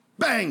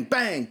bang,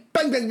 bang,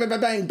 bang, bang, bang,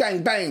 bang,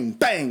 bang, bang,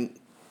 bang.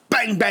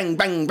 Bang, bang,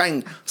 bang,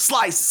 bang.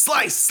 Slice,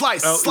 slice,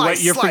 slice, Oh, slice,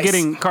 wait, you're slice.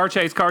 forgetting car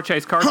chase, car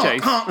chase, car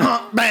chase.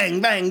 Bang,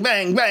 bang,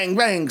 bang, bang,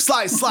 bang.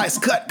 Slice, slice,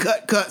 cut,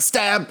 cut, cut,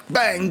 stab.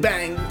 Bang,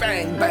 bang,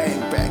 bang, bang,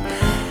 bang.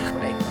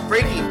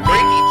 Freaky.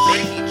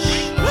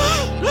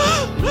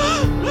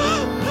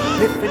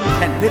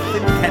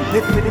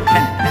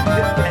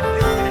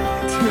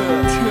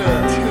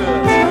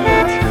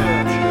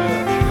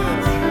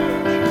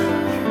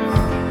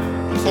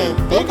 Two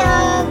big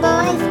old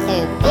boys,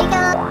 two big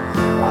old.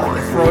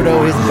 Frodo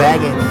is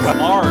bagging.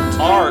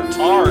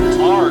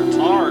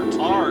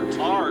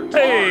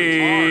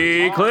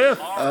 Hey, Cliff.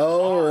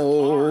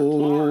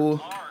 Oh.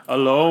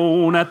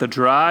 Alone at the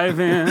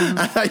drive-in.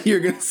 I thought you were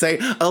going to say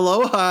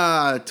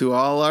aloha to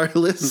all our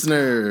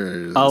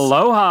listeners.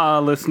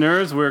 Aloha,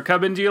 listeners. We're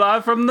coming to you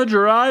live from the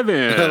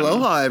drive-in.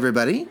 Aloha,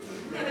 everybody.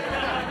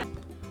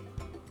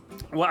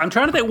 Well, I'm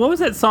trying to think. What was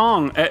that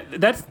song?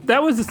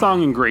 That was the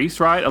song in Greece,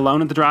 right?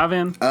 Alone at the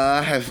drive-in?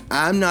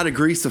 I'm not a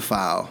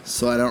Greaseophile,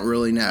 so I don't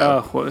really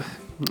know. Oh,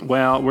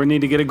 well, we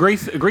need to get a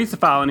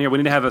Greaseophile in here. We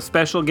need to have a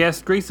special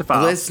guest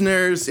Greaseophile.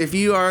 Listeners, if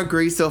you are a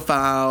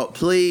Greaseophile,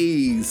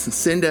 please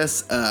send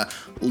us a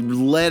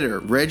letter,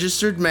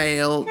 registered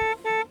mail,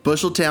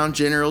 Busheltown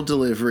General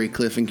Delivery,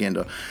 Cliff and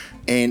Kendall,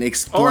 and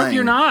explain. Or if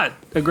you're not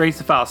a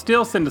Greaseophile,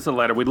 still send us a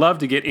letter. We'd love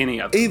to get any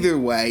of them. Either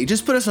way,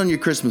 just put us on your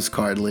Christmas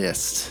card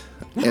list,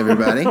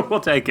 everybody. We'll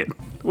take it.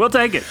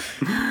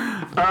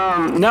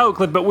 No,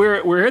 Cliff, but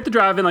we're here at the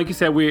drive-in, like you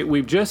said.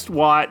 We've just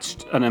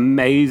watched an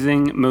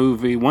amazing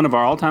movie, one of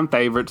our all-time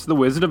favorites, The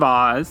Wizard of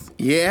Oz.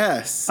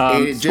 Yes.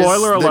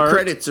 Spoiler alert. The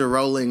credits are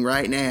rolling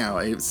right now.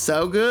 It's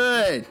so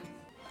good.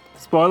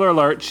 Spoiler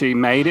alert, she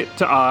made it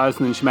to Oz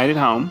and then she made it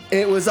home.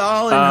 It was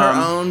all in her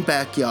own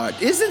backyard.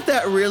 Isn't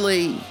that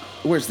really...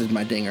 Where's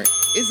my dinger?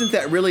 Isn't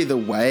that really the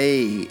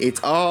way?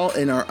 It's all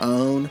in our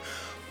own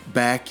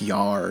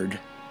backyard.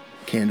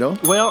 Kendall?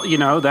 Well,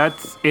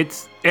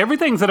 it's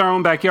everything's in our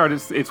own backyard.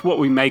 It's what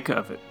we make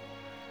of it.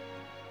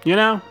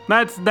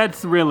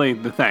 That's really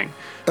the thing.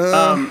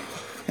 I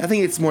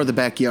think it's more the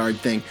backyard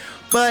thing.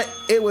 But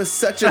it was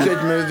such a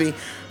good movie.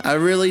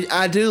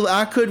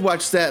 I could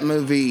watch that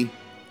movie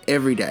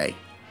every day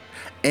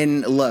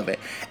and love it.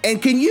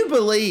 And can you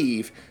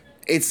believe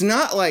it's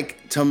not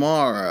like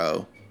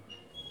tomorrow,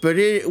 but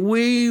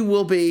we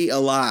will be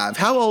alive.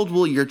 How old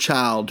will your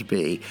child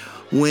be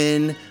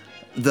when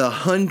the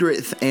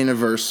 100th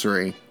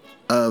anniversary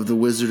of The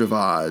Wizard of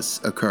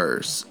Oz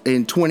occurs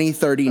in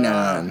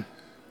 2039?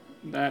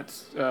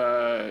 That's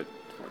 4,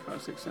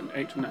 5, 6, 7,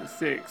 8, 9,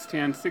 6,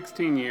 10,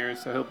 16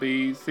 years, so he'll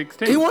be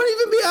 16. He won't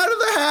even be out of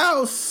the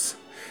house.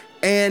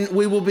 And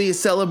we will be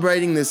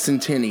celebrating the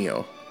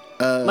centennial.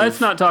 Let's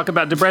not talk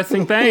about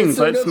depressing things.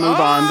 Let's move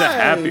on to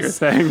happier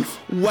things.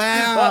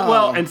 Wow.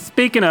 Well, and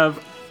speaking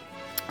of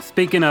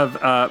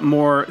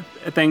more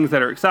things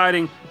that are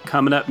exciting,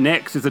 coming up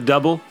next is a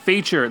double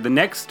feature. The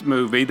next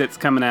movie that's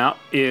coming out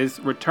is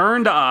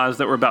Return to Oz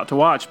that we're about to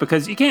watch,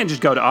 because you can't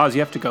just go to Oz,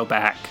 you have to go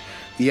back.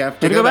 You have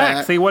to go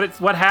back. See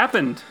what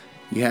happened.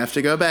 You have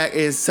to go back.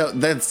 So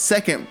the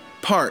second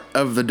part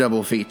of the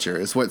double feature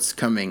is what's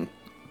coming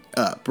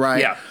up, right?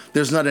 Yeah.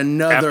 There's not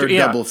another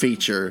double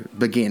feature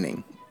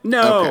beginning.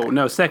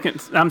 No,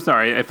 second. I'm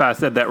sorry if I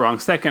said that wrong.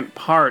 Second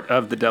part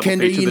of the double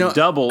feature, the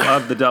double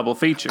of the double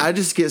feature. I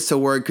just get so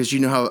worried because you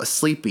know how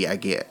sleepy I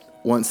get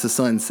once the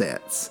sun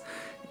sets.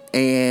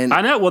 And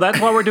I know. Well, that's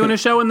why we're doing a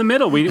show in the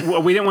middle. We didn't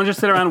want to just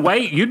sit around and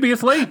wait. You'd be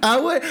asleep. I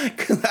would,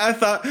 because I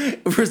thought,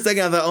 for a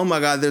second, oh my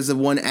God, there's a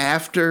one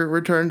after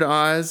Return to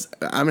Oz.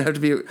 I'm going to have to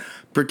be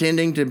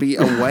pretending to be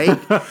awake.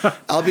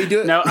 I'll be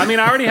doing... No, I mean,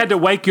 I already had to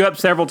wake you up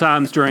several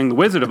times during The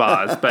Wizard of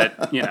Oz,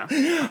 but,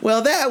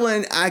 Well, that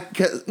one, I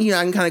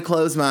can kind of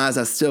close my eyes.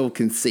 I still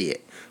can see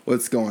it,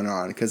 what's going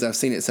on, because I've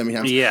seen it so many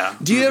times. Yeah.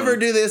 Do you ever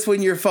do this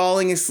when you're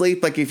falling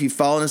asleep? Like if you've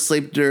fallen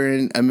asleep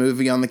during a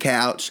movie on the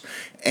couch,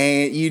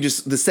 and you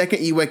just, the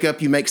second you wake up,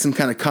 you make some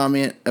kind of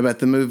comment about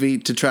the movie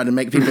to try to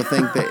make people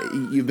think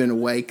that you've been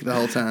awake the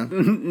whole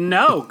time?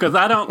 No, because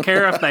I don't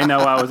care if they know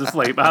I was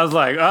asleep. I was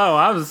like, oh,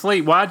 I was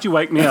asleep. Why'd you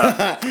wake me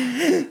up?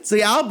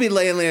 See, I'll be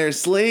laying there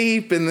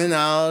asleep, and then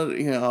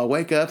I'll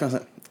wake up, and I was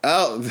like,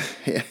 oh,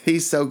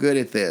 he's so good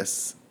at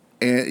this.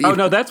 And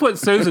no, that's what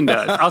Susan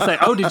does. I'll say,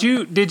 oh, did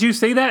you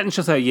see that? And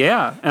she'll say,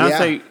 yeah. And I'll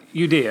say,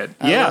 you did.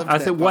 Yeah. I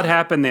said, what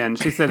happened then?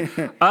 She said,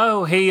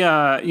 oh, he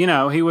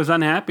was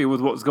unhappy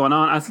with what was going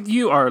on. I said,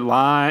 you are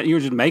lying. You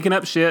were just making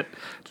up shit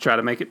to try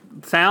to make it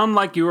sound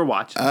like you were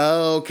watching.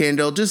 Oh,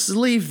 Kendall, just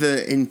leave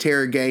the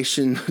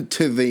interrogation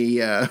to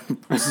the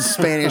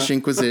Spanish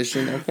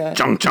Inquisition, okay?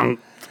 Chung chung.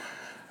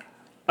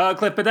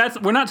 Cliff,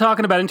 but we're not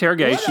talking about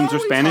interrogations or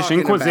Spanish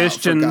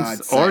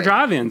Inquisitions or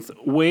drive-ins.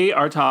 We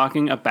are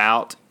talking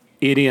about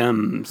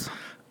idioms.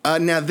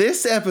 Now,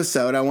 this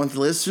episode, I want the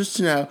listeners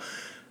to know,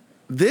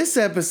 this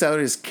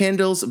episode is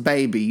Kendall's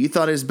baby. You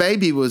thought his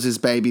baby was his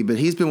baby, but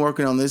he's been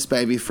working on this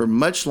baby for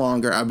much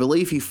longer. I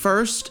believe he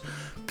first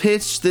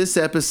pitched this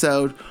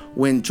episode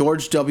when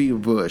George W.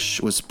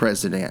 Bush was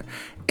president.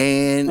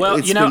 And well,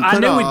 I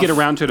knew we'd get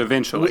around to it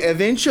eventually.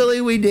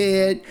 Eventually we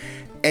did.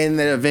 and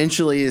that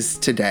eventually is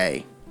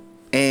today.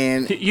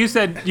 And you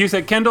said,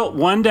 Kendall,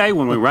 one day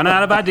when we run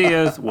out of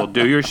ideas, we'll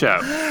do your show.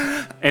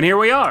 And here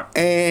we are.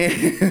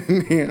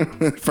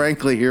 And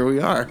frankly, here we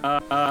are.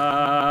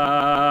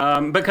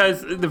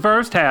 Because the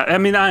first half, I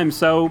mean, I am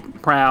so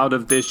proud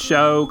of this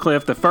show,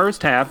 Cliff. The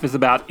first half is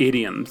about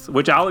idioms,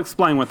 which I'll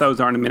explain what those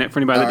are in a minute for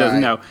anybody that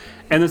doesn't know.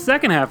 And the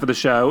second half of the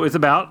show is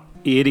about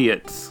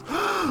idiots.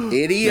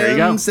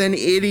 Idioms and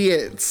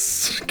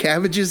idiots.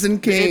 Cabbages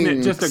and kings. Isn't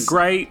it just a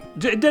great,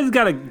 it does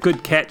got a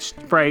good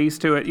catchphrase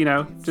to it,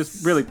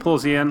 just really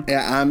pulls you in.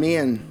 Yeah, I'm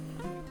in.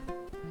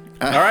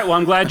 All right, well,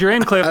 I'm glad you're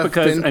in, Cliff,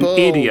 because an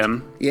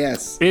idiom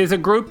is a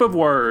group of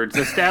words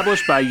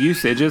established by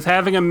usage as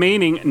having a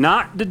meaning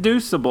not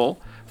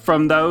deducible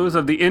from those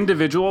of the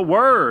individual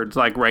words,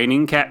 like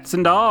raining cats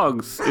and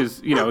dogs is,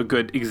 a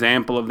good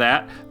example of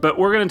that. But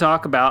we're going to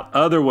talk about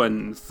other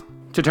ones.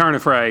 To turn a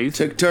phrase.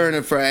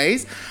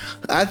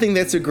 I think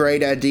that's a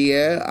great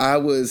idea. I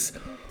was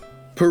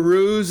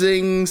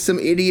perusing some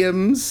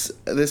idioms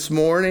this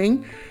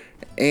morning,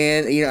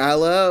 and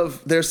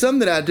there's some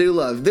that I do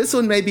love. This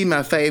one may be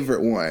my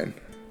favorite one.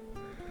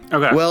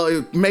 Okay.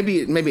 Well,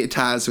 maybe it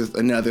ties with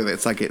another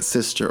that's like its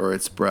sister or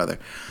its brother.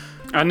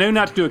 I knew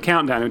not to do a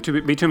countdown. It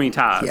would be too many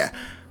ties. Yeah.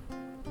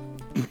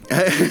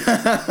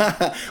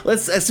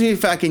 Let's see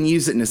if I can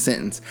use it in a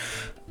sentence.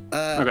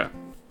 Okay.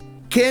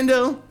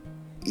 Kendall,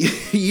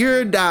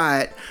 your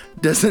diet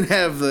doesn't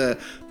have the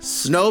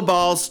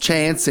snowball's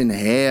chance in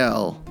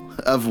hell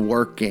of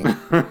working.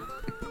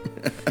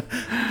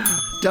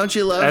 Don't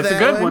you love that? That's a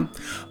good one.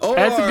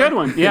 That's a good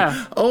one,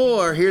 yeah.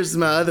 Or here's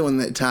my other one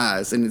that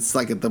ties, and it's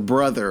like the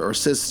brother or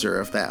sister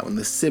of that one,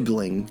 the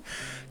sibling,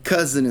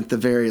 cousin at the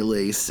very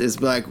least,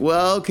 is like,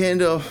 well,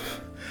 Kendall,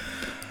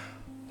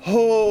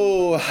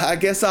 I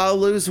guess I'll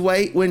lose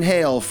weight when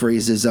hell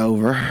freezes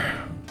over.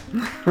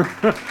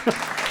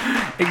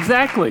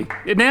 Exactly.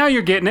 Now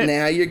you're getting it.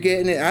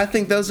 I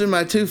think those are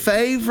my two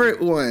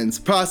favorite ones,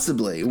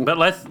 possibly. But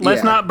let's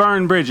not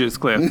burn bridges,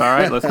 Cliff. All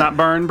right, let's not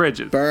burn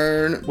bridges.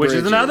 Which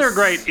is another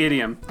great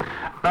idiom.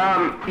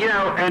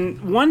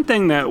 And one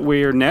thing that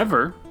we're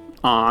never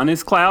on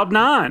is cloud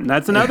nine.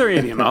 That's another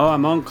idiom. Oh,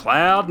 I'm on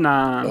cloud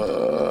nine.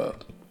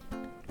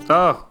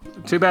 Oh,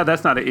 too bad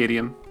that's not an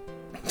idiom.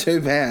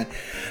 Too bad.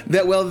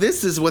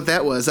 This is what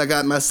that was. I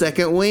got my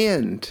second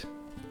wind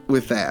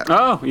with that.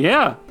 Oh,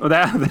 yeah. Well,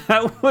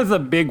 that was a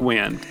big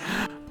wind.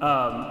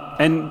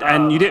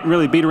 And you didn't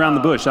really beat around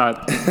the bush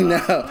either.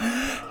 No.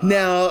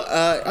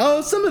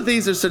 Now, some of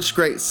these are such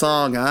great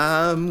songs.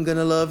 I'm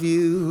gonna love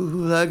you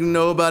like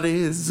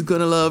nobody's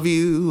gonna love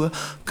you.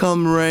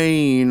 Come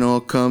rain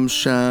or come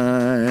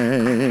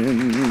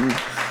shine.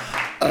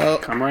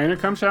 Come rain or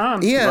come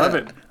shine. Yeah. Love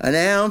it. An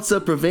ounce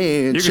of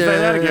prevention You can say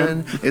that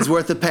again. is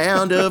worth a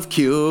pound of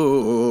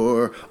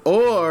cure.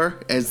 Or,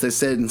 as they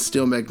said in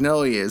Steel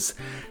Magnolias,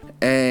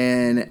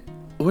 and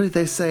what did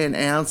they say? An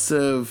ounce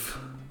of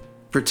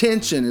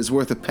pretension is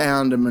worth a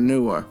pound of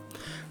manure.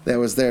 That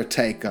was their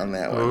take on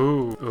that one.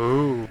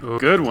 Ooh.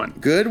 Good one.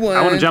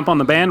 I want to jump on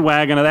the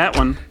bandwagon of that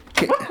one.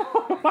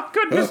 Oh, my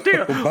goodness,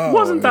 dear.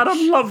 Wasn't that a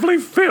lovely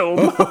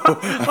film?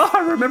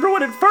 I remember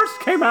when it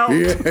first came out.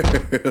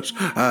 Yes,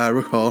 I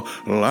recall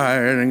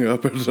lining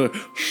up at the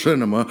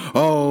cinema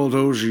all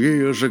those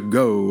years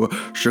ago,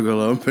 Sugar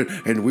Lump,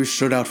 and we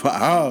stood out for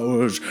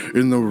hours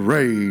in the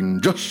rain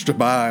just to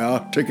buy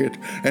our ticket,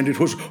 and it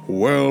was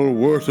well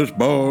worth it,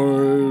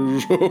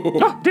 boys.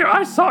 Oh, dear,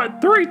 I saw it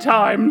 3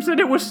 times, and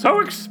it was so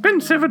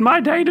expensive in my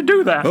day to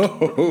do that.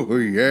 Oh,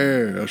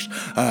 yes.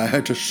 I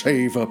had to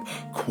save up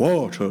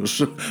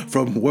quarters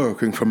from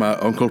working for my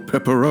Uncle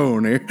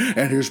Pepperoni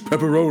and his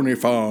pepperoni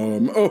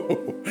farm.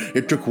 Oh,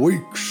 it took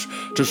weeks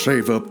to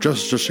save up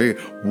just to see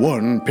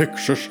one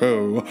picture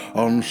show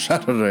on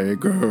Saturday,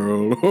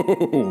 girl.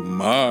 Oh,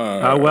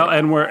 my. Oh, well,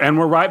 and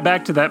we're right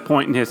back to that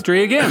point in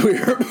history again.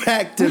 We're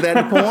back to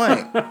that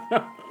point.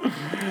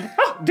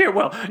 Oh, dear,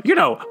 well,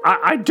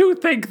 I do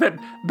think that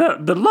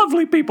the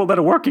lovely people that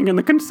are working in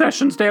the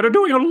concession stand are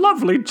doing a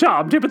lovely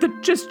job, dear, but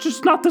it's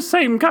just not the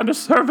same kind of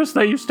service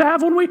they used to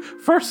have when we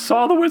first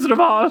saw The Wizard of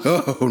Oz.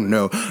 Oh,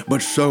 no,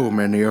 but so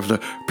many of the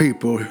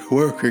people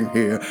working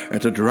here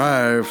at the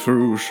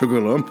drive-through Sugar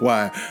Lump,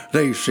 why,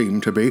 they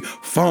seem to be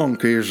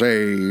Funky's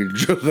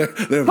age.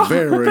 They're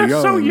very they're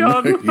young. so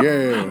young.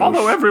 Yes.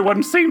 Although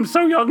everyone seems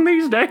so young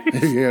these days.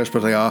 Yes,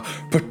 but they are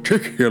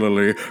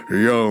particularly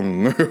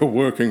young,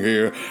 working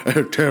here,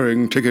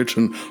 tearing tickets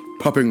and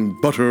popping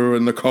butter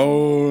in the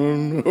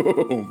corn.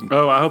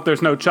 Oh, I hope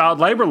there's no child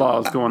labor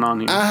laws going on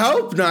here. I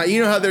hope not.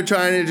 You know how they're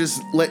trying to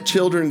just let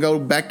children go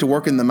back to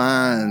work in the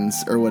mines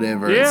or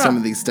whatever in some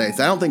of these states.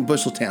 I don't think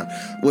Busheltown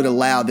would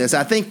allow this.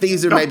 I think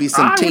these are maybe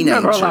some teenagers. I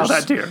would never allow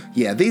that, dear.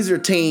 Yeah, these are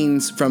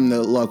teens from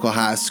the local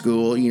high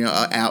school,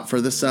 out for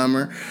the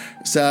summer.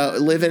 So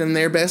living in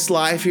their best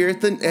life here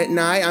at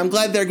night. I'm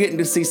glad they're getting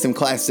to see some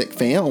classic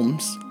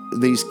films.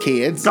 these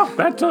kids. Oh,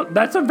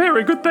 that's a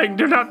very good thing.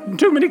 Not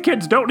too many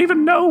kids don't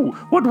even know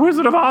what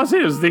Wizard of Oz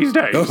is these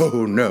days.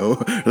 Oh, no.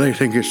 They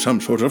think it's some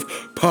sort of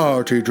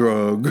party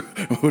drug.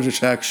 But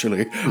it's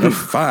actually a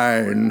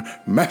fine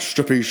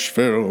masterpiece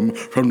film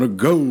from the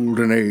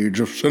golden age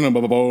of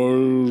cinema,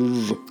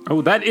 boys.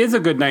 Oh, that is a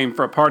good name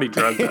for a party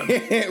drug, though.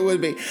 It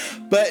would be.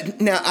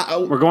 But now...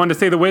 We're going to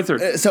see the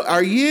wizard. So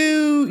are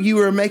you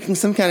were making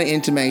some kind of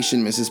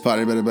intimation, Mrs.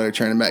 Potter Butter,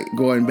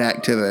 going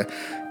back to the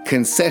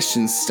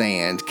concession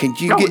stand. Can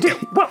you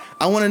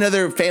I want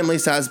another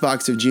family-sized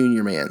box of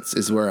Junior Mints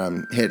is where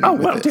I'm heading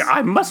with this. Dear,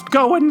 I must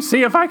go and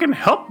see if I can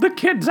help the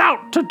kids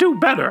out to do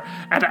better.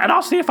 And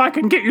I'll see if I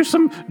can get you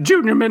some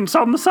Junior Mints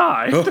on the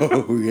side.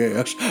 Oh,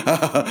 yes.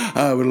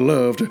 I would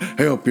love to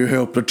help you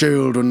help the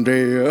children,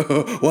 dear.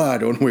 Why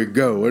don't we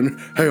go and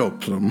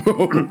help them?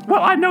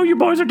 Well, I know you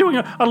boys are doing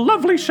a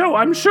lovely show,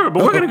 I'm sure,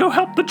 but we're going to go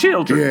help the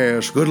children.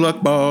 Yes, good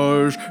luck,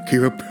 boys.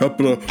 Keep up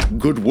the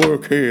good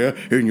work here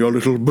in your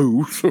little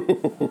booth.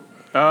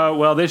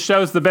 Well, this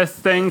show's the best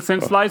thing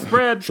since sliced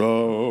bread.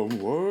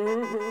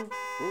 Somewhere.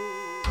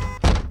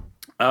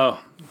 Oh,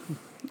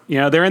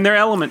 they're in their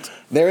element.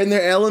 They're in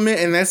their element,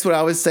 and that's what I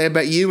always say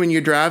about you when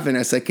you're driving.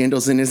 I say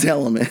Kendall's in his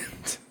element.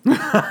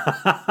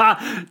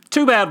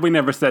 Too bad we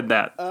never said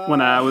that when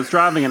I was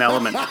driving an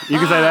element. You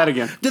can say that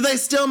again. Do they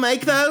still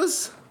make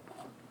those?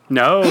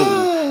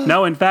 No.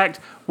 No, in fact,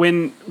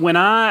 when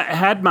I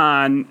had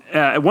mine,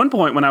 at one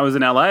point when I was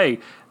in L.A.,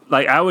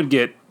 like I would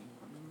get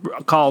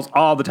calls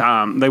all the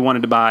time. They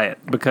wanted to buy it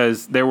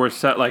because there were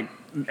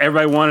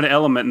everybody wanted an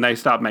element and they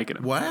stopped making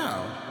them.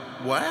 Wow.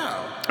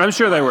 I'm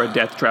sure they were a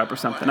death trap or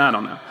something. I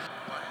don't know.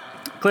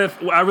 Cliff,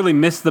 I really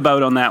missed the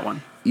boat on that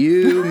one.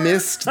 You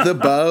missed the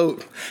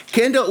boat.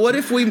 Kendall, what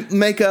if we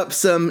make up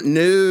some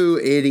new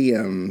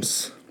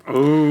idioms?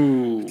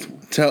 Ooh.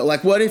 So,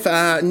 what if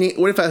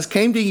I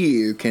came to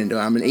you, Kendall?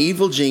 I'm an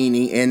evil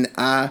genie and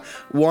I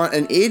want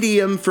an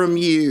idiom from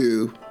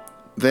you.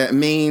 That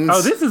means...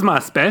 Oh, this is my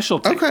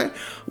specialty. Okay.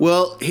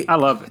 Well... I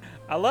love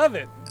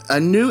it. A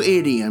new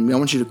idiom. I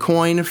want you to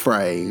coin a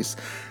phrase.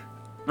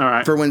 All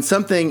right. For when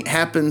something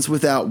happens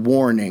without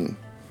warning.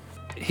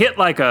 Hit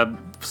like a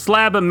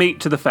slab of meat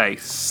to the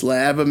face.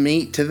 Slab of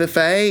meat to the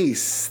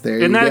face. There you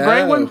go. Isn't that a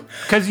great one?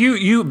 Because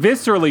you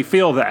viscerally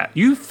feel that.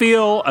 You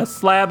feel a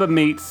slab of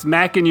meat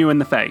smacking you in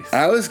the face.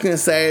 I was going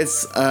to say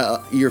it's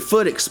your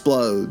foot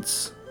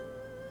explodes.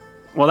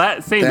 Well,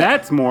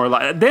 that's more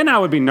like... Then I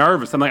would be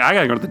nervous. I'm like, I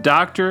got to go to the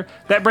doctor.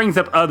 That brings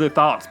up other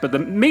thoughts. But the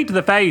meat to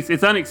the face,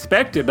 it's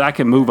unexpected, but I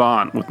can move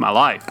on with my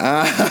life.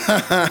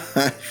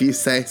 If you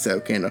say so,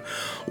 Kendall.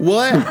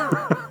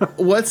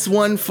 What's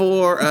one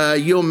for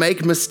you'll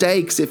make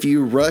mistakes if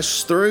you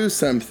rush through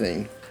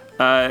something?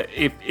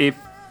 If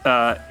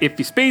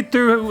you speed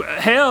through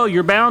hell,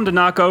 you're bound to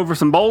knock over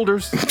some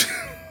boulders.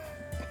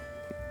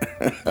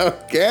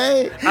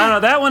 Okay. I don't know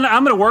that one.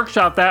 I'm gonna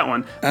workshop that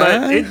one,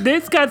 but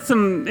it's got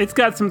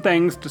some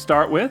things to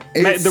start with.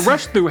 The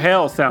rush through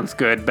hell sounds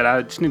good, but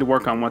I just need to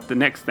work on what the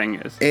next thing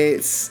is.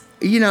 It's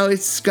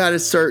got a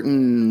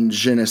certain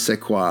je ne sais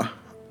quoi.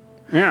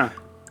 Yeah.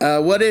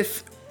 What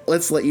if?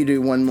 Let's let you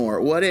do one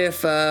more. What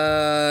if?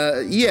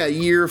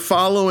 You're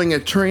following a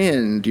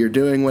trend. You're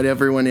doing what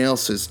everyone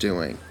else is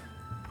doing.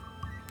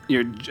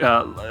 You're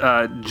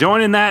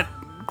joining that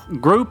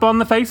group on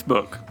the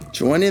Facebook.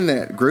 Join in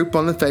that group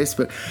on the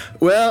Facebook.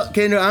 Well,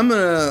 Kendall, I'm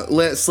going to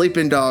let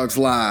sleeping dogs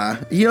lie.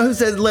 You know who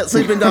said let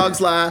sleeping dogs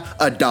lie?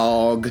 A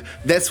dog.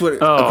 That's what,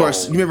 of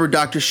course, you remember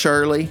Dr.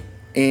 Shirley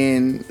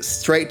in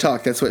Straight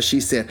Talk? That's what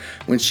she said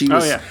when she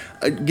was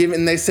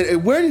given. They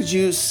said, where did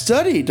you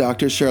study,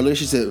 Dr. Shirley?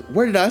 She said,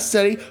 where did I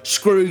study?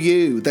 Screw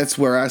you. That's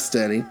where I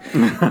study.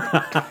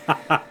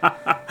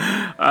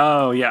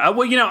 Oh, yeah.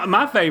 Well,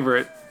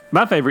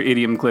 my favorite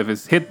idiom, Cliff,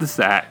 is hit the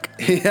sack.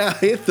 Yeah,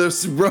 hit the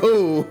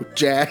road,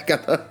 Jack.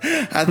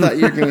 I thought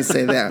you were going to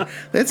say that.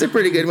 That's a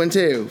pretty good one,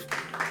 too.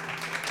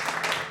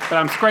 But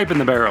I'm scraping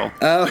the barrel.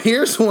 Oh,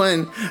 here's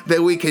one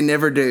that we can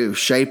never do.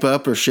 Shape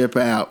up or ship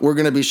out. We're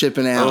going to be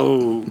shipping out.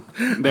 Oh,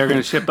 they're going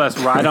to ship us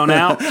right on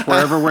out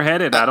wherever we're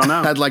headed. I don't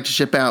know. I'd like to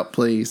ship out,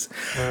 please.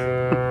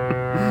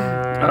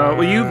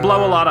 Well, you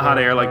blow a lot of hot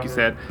air, like you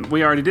said.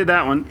 We already did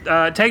that one.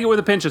 Take it with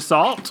a pinch of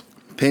salt.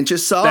 Pinch of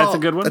salt. That's a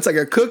good one. That's like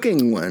a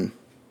cooking one.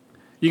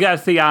 You got to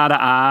see eye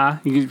to eye.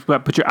 You can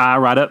put your eye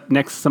right up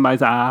next to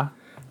somebody's eye.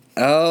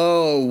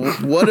 Oh,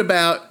 what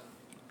about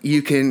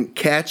you can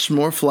catch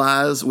more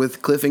flies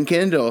with Cliff and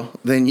Kendall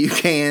than you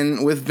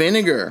can with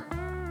vinegar?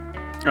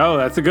 Oh,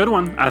 that's a good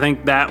one. I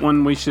think that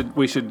one we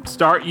should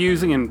start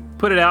using and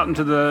put it out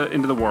into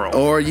the world.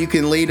 Or you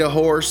can lead a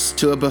horse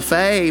to a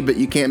buffet, but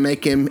you can't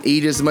make him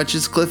eat as much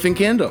as Cliff and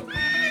Kendall.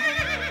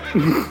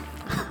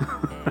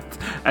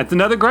 That's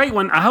another great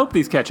one. I hope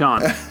these catch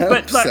on.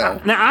 But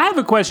so. Now I have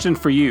a question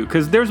for you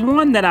because there's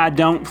one that I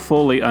don't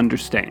fully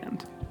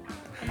understand.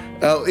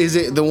 Oh, is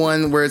it the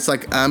one where it's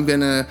like I'm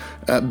gonna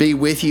be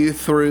with you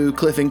through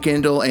Cliff and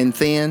Kendall and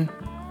thin?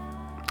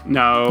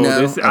 No.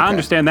 Okay. I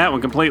understand that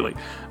one completely.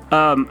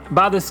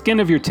 By the skin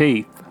of your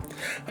teeth.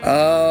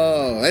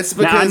 Oh, that's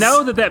because... Now,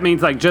 I know that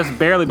means like just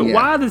barely, but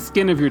why the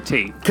skin of your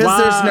teeth?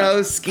 Because there's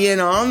no skin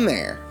on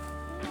there.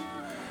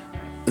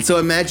 So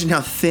imagine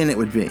how thin it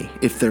would be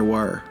if there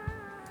were.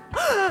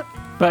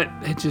 But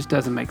it just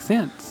doesn't make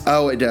sense.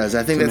 Oh, it does.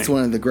 I think that's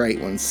one of the great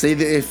ones. See,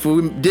 if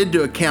we did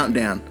do a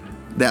countdown,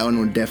 that one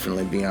would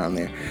definitely be on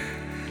there.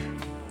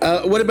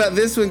 What about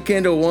this one,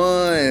 Kendall?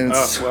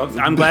 Once. Oh, well,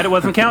 I'm glad it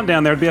wasn't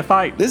Countdown. There'd be a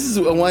fight. This is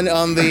one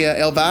on the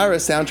Elvira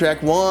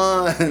soundtrack.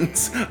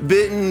 Once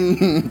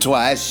bitten,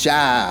 twice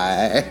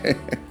shy.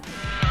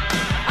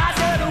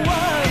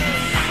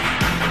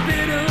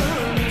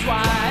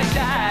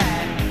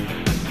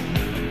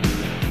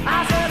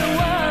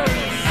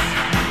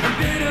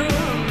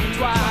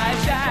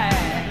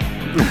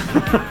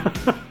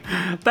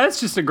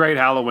 That's just a great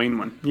Halloween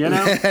one, you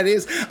know? That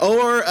is.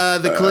 Or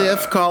the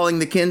Cliff calling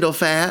the Kendall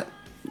fat.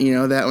 You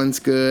know, that one's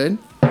good.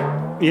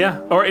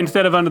 Yeah. Or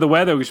instead of Under the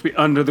Weather, we should be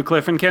Under the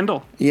Cliff and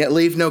Kendall. Yeah,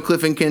 leave no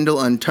Cliff and Kendall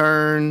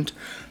unturned.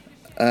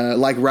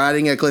 Like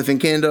riding a Cliff and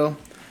Kendall.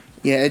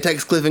 Yeah, it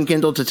takes Cliff and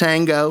Kendall to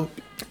tango.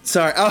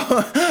 Sorry.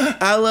 Oh,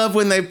 I love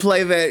when they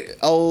play that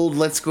old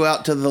 "Let's Go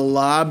Out to the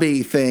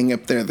Lobby" thing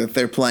up there that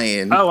they're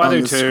playing. Oh, I on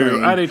do the too.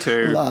 screen. I do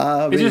too.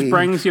 Lobby, it just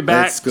brings you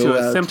back to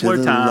a simpler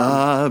time.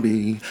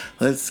 Lobby.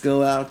 Let's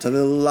go out to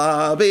the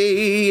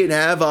lobby and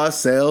have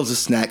ourselves a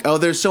snack. Oh,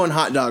 they're showing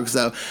hot dogs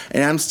though,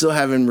 and I'm still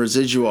having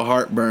residual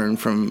heartburn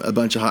from a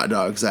bunch of hot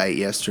dogs I ate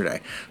yesterday.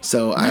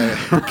 So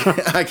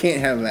I can't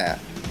have that.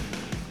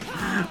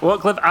 Well,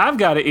 Cliff, I've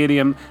got an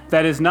idiom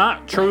that is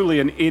not truly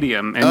an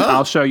idiom, and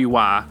I'll show you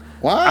why.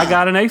 Why? I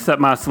got an ace up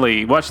my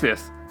sleeve. Watch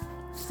this.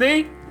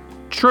 See?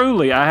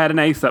 Truly, I had an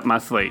ace up my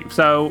sleeve.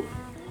 So,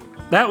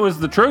 that was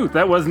the truth.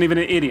 That wasn't even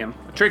an idiom.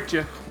 I tricked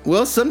you.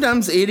 Well,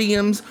 sometimes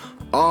idioms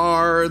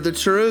are the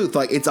truth.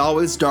 Like, it's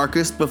always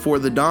darkest before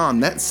the dawn.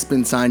 That's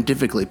been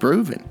scientifically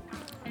proven.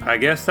 I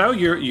guess so.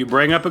 You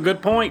bring up a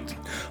good point.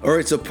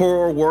 Or it's a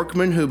poor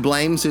workman who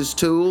blames his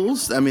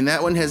tools. I mean,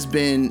 that one has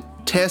been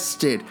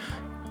tested.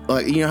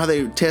 Like, you know how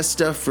they test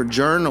stuff for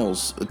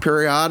journals,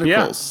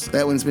 periodicals? Yeah.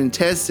 That one's been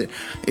tested.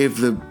 If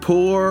the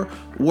poor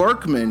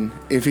workman,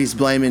 if he's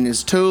blaming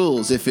his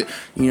tools, if it,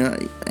 you know,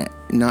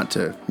 not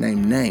to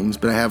name names,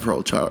 but I have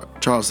heard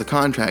Charles the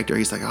contractor.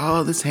 He's like,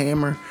 oh, this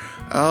hammer,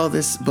 oh,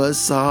 this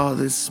buzzsaw,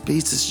 this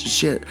piece of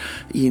shit,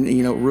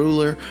 you know,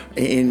 ruler.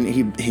 And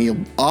he'll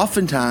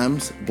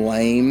oftentimes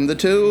blame the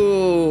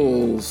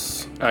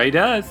tools. He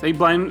does.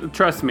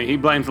 Trust me, he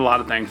blames a lot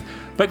of things.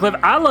 But Cliff,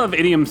 I love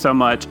idioms so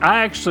much.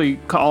 I actually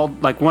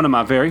called, like, one of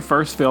my very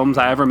first films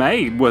I ever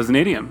made was an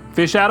idiom.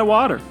 Fish Out of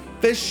Water.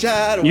 Fish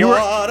out of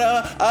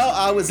water.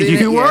 I was in it.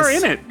 You were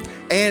in it.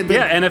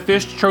 And a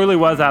fish truly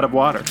was out of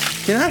water.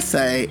 Can I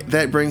say,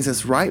 that brings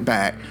us right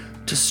back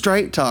to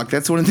Straight Talk.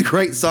 That's one of the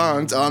great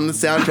songs on the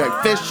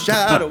soundtrack. Fish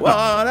out of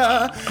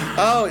water.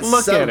 Oh, it's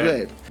Look so at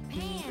good.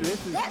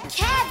 That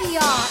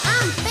caviar,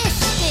 I'm fish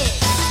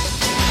sticks.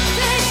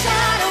 Fish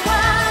out of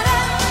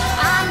water,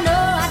 I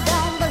know I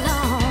don't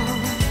belong.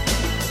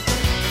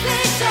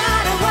 Fish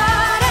out of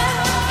water,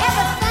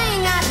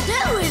 everything I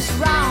do is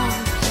wrong.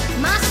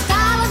 My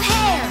style of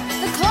hair,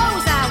 the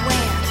clothes I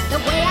wear,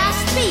 the way I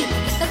speak,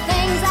 the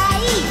things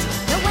I eat,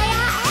 the way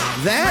I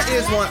act. That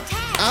is what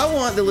I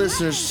want the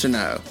listeners to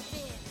know.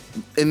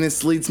 And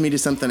this leads me to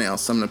something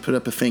else. I'm going to put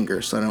up a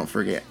finger so I don't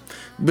forget.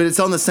 But it's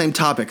on the same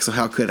topic, so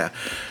how could I?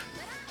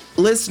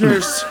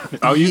 Listeners,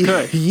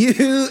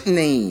 you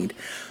need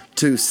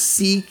to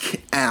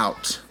seek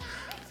out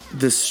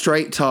the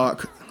Straight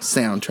Talk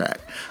soundtrack.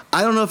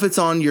 I don't know if it's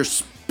on your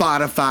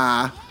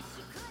Spotify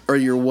or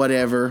your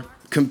whatever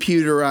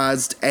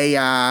computerized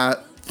AI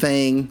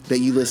thing that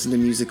you listen to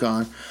music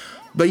on,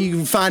 but you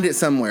can find it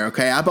somewhere,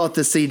 okay? I bought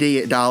the CD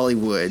at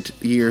Dollywood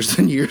years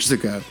and years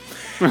ago.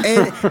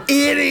 And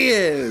it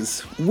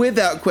is,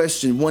 without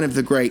question, one of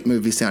the great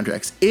movie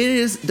soundtracks. It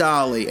is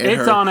Dolly.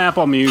 It's on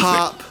Apple Music.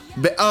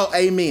 Oh,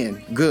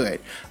 amen.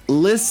 Good.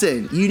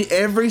 Listen,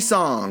 every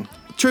song,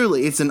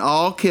 truly, it's an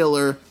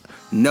all-killer,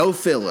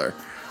 no-filler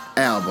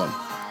album.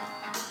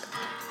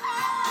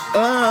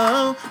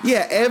 Oh,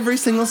 yeah, every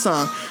single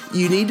song.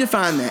 You need to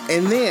find that.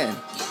 And then,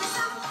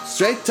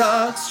 Straight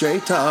Talk,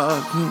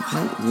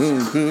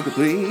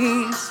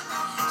 please.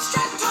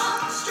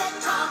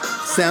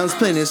 Sounds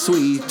plenty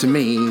sweet to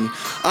me.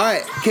 All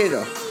right,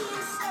 Kendall,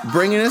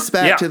 bringing us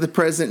back to the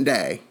present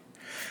day.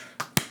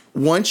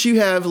 Once you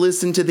have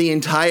listened to the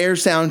entire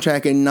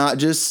soundtrack and not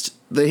just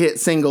the hit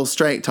single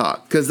Straight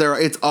Talk, because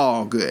it's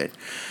all good.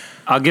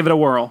 I'll give it a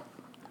whirl.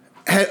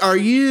 Have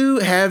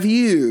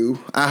you,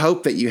 I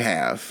hope that you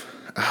have.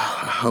 Oh,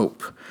 I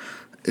hope.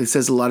 It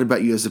says a lot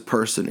about you as a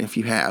person if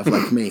you have,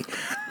 like me.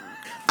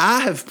 I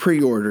have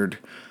pre-ordered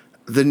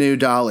the new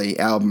Dolly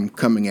album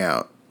coming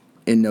out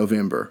in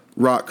November,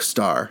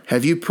 Rockstar.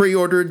 Have you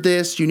pre-ordered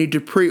this? You need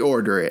to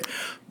pre-order it.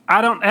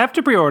 I don't have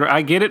to pre-order.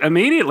 I get it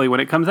immediately when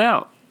it comes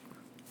out.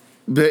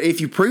 But if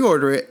you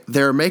pre-order it,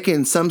 they're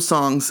making some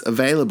songs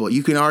available.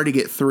 You can already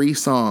get 3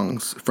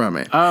 songs from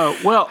it. Oh,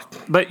 well,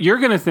 but you're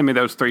going to send me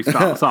those 3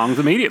 songs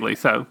immediately,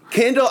 so.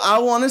 Kendall, I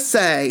want to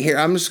say, here,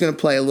 I'm just going to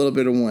play a little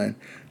bit of one.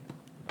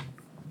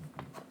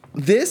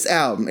 this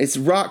album, it's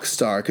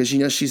Rockstar, because, you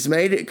know, she's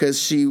made it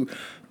because she,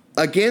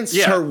 against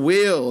her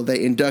will,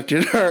 they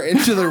inducted her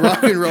into the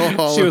Rock and Roll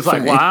Hall of Fame. She was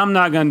like, well, I'm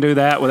not going to do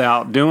that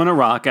without doing a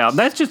rock album.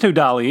 That's just who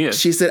Dolly is.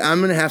 She said, I'm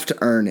going to have to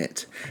earn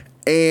it.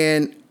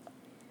 And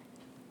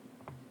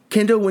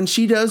Kendall, when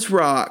she does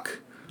rock,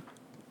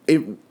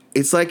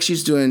 it's like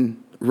she's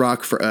doing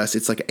rock for us.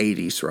 It's like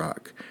 80s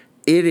rock.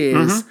 It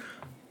is.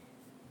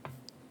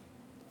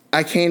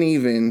 I can't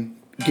even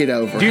get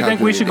over. Do you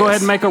think we should go ahead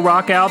and make a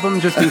rock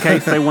album just in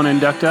case they want to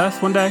induct us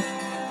one day?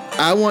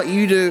 I want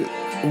you to,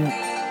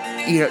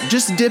 you know,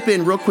 just dip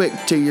in real quick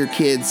to your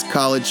kids'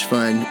 college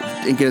fund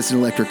and get us an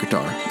electric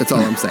guitar. That's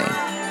all I'm saying.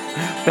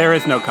 There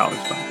is no college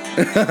fund.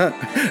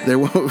 There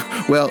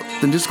won't. Well,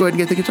 then just go ahead and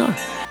get the guitar.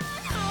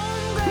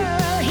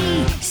 Girl,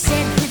 he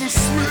said with a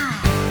smile,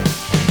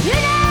 you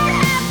don't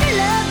have to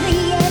love me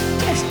yet,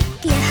 just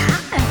get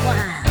high a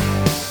while.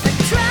 But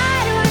try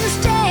to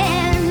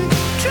understand,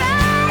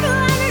 try to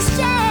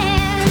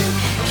understand.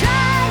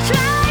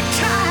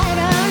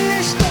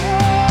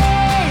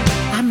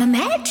 I'm a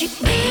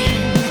magic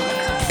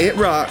man. It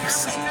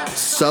rocks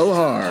so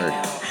hard,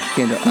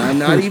 Kendall. I'm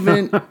not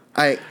even.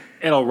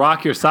 It'll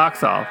rock your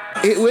socks off.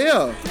 It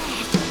will. Liar,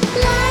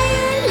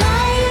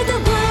 liar, the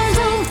world's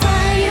on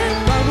fire.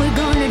 What we're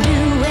gonna do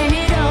when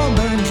it all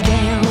burns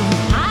down?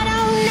 I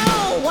don't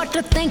know what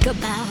to think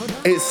about.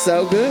 It's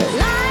so good.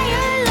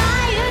 Liar,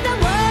 liar, the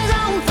world's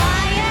on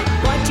fire.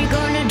 What you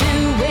gonna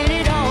do when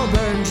it all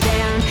burns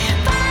down?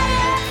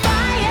 Fire,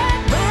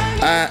 fire,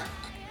 burn.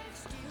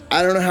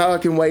 I don't know how I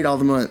can wait all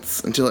the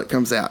months until it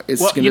comes out. It's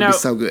going to be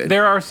so good.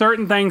 There are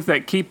certain things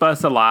that keep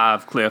us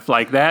alive, Cliff,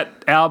 like that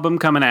album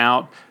coming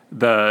out,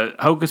 the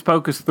Hocus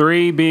Pocus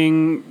 3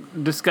 being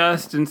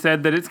discussed and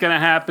said that it's going to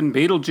happen,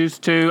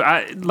 Beetlejuice 2.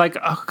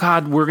 Oh,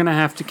 God, we're going to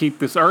have to keep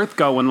this earth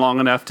going long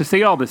enough to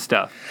see all this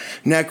stuff.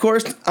 Now, of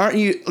course,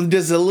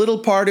 does a little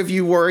part of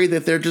you worry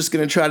that they're just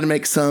going to try to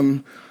make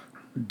some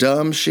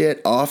dumb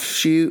shit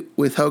offshoot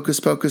with Hocus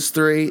Pocus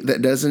 3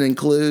 that doesn't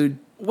include...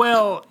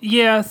 Well,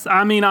 yes,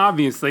 I mean,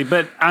 obviously,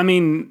 but I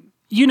mean,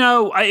 you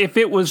know, if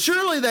it was...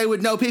 Surely they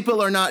would know people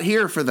are not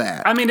here for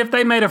that. I mean, if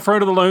they made a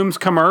Fruit of the Looms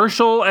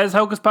commercial as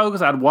Hocus Pocus,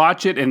 I'd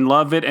watch it and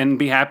love it and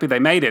be happy they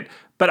made it.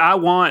 But I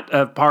want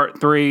a part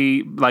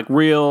 3, like,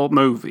 real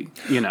movie,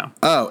 you know.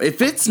 Oh,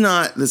 if it's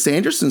not the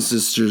Sanderson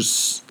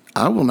sisters,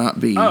 I will not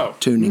be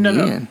tuning in.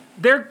 No.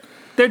 They're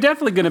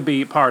definitely going to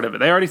be part of it.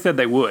 They already said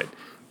they would.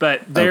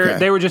 But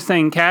they were just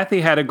saying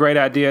Kathy had a great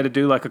idea to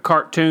do, like, a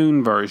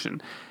cartoon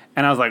version.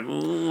 And I was like,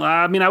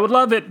 I mean, I would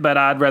love it, but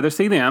I'd rather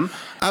see them.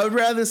 I would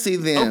rather see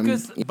them.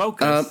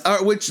 Focus.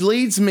 Which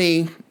leads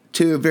me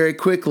to, very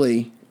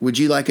quickly, would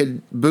you like a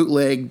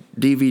bootleg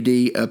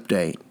DVD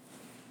update?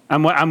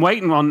 I'm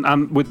waiting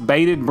on with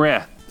bated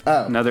breath.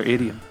 Oh. Another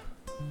idiom.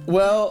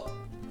 Well,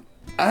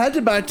 I had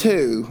to buy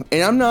 2,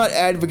 and I'm not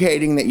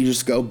advocating that you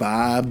just go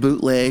buy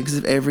bootlegs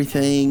of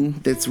everything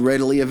that's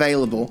readily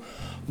available.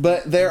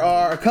 But there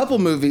are a couple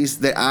movies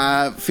that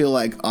I feel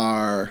like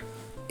are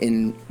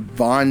in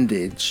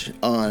bondage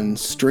on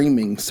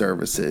streaming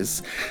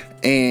services.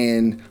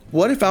 And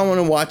what if I want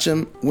to watch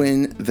them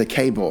when the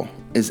cable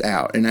is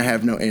out and I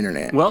have no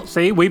internet? Well,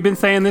 see, we've been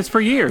saying this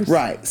for years.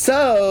 Right.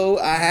 So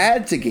I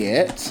had to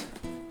get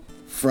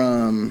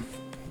from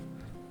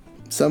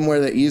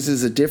somewhere that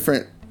uses a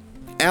different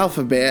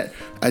alphabet.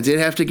 I did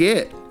have to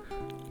get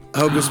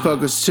Hocus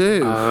Pocus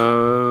 2.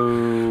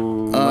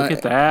 Oh, look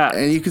at that.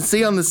 And you can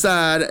see on the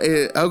side,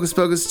 Hocus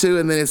Pocus 2,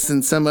 and then it's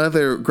in some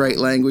other great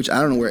language. I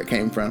don't know where it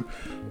came from.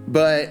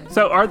 But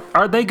so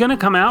are they going to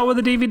come out with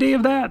a DVD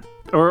of that?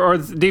 Or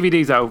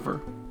DVD's over?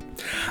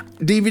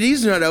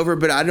 DVD's not over,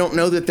 but I don't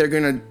know that they're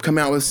going to come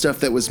out with stuff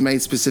that was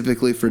made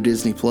specifically for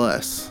Disney+.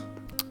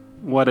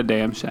 What a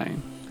damn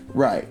shame.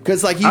 Right.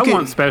 Because, like, I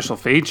want special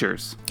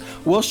features.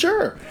 Well,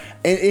 sure.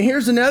 And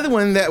here's another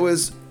one that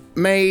was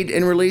made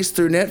and released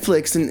through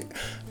Netflix. And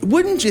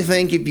wouldn't you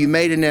think if you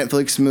made a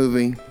Netflix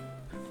movie,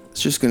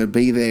 it's just going to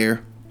be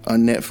there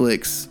on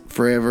Netflix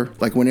forever,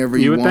 like whenever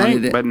you wanted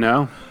think, it? But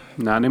no,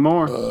 not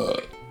anymore.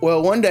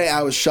 Well, one day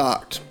I was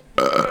shocked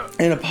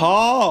and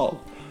appalled.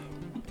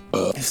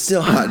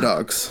 Still hot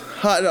dogs.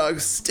 Hot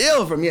dogs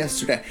still from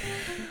yesterday.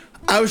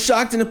 I was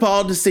shocked and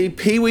appalled to see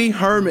Pee Wee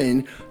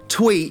Herman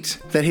tweet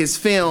that his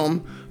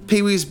film,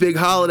 Pee-wee's Big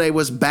Holiday,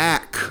 was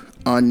back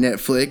on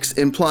Netflix,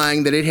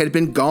 implying that it had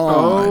been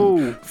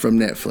gone from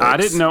Netflix. I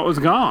didn't know it was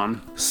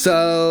gone.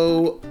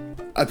 So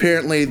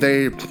apparently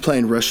they're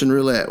playing Russian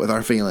roulette with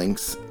our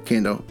feelings,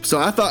 Kendall. So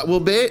I thought,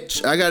 well,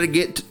 bitch, I got to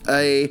get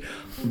a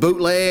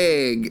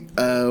bootleg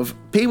of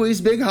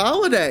Pee-wee's Big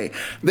Holiday.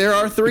 There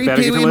are 3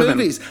 Pee-wee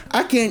movies.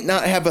 I can't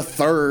not have a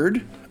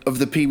third of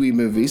the Pee-wee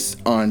movies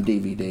on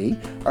DVD.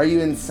 Are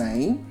you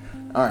insane?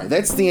 All right,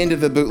 that's the end of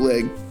the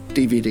bootleg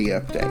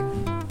DVD update.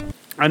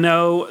 I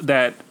know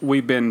that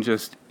we've been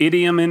just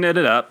idioming it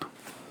up,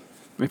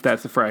 if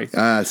that's a phrase.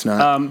 It's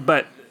not.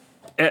 But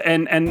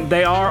and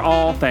they are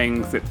all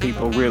things that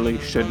people really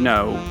should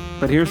know.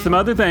 But here's some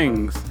other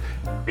things.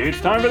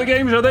 It's time for the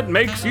game show that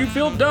makes you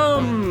feel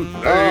dumb.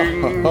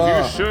 Things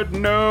you should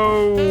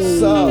know.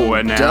 So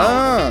and now,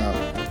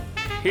 dumb.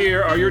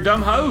 here are your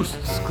dumb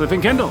hosts, Cliff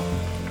and Kendall.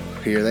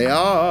 Here they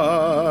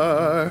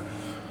are.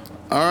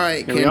 All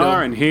right, Here Kendall. we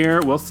are, and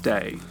here we'll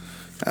stay.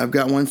 I've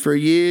got one for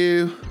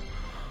you.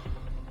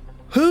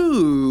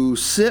 Who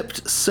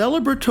sipped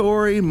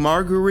celebratory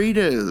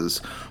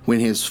margaritas when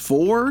his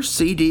 4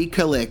 CD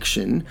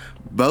collection,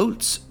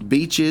 Boats,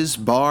 Beaches,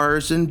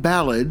 Bars, and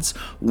Ballads,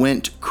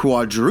 went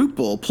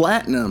quadruple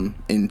platinum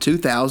in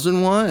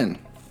 2001?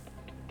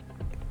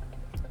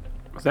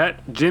 Was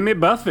that Jimmy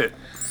Buffett?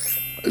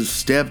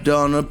 Stepped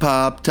on a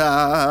pop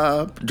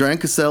top,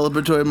 drank a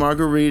celebratory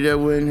margarita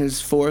when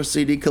his 4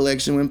 CD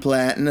collection went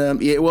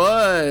platinum. It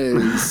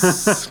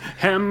was.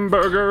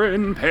 Hamburger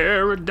in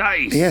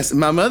Paradise. Yes,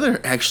 my mother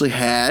actually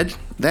had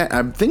that.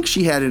 I think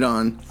she had it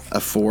on a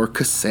 4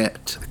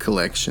 cassette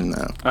collection,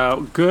 though.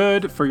 Oh,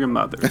 good for your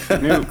mother. She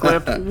knew.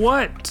 Cliff,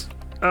 what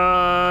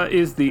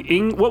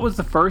was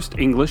the first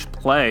English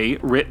play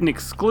written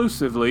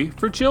exclusively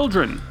for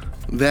children?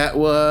 That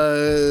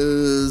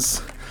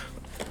was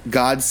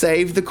God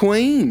Save the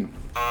Queen.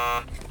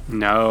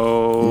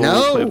 No.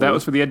 Cliff, that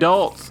was for the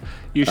adults.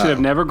 You should have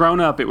never grown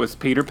up. It was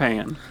Peter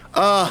Pan.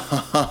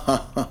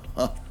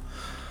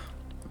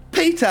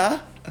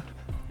 Peter?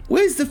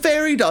 Where's the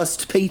fairy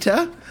dust,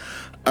 Peter?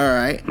 All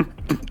right.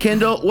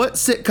 Kendall, what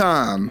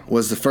sitcom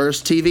was the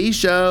first TV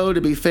show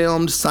to be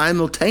filmed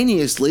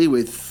simultaneously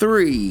with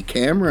 3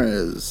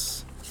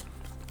 cameras?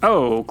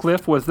 Oh,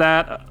 Cliff, was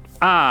that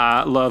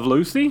I Love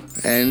Lucy?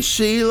 And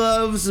she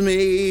loves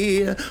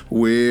me.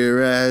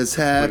 We're as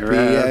happy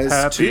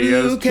as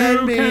two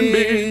can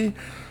be.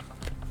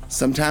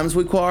 Sometimes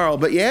we quarrel,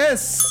 but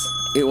yes,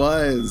 it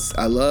was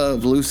I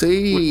Love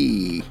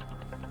Lucy.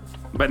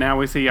 But now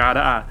we see eye to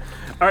eye.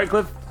 All right,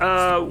 Cliff,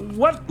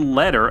 what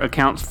letter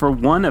accounts for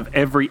 1 of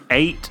every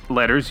 8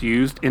 letters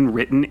used in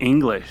written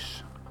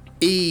English?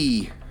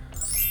 E.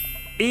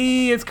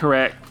 E is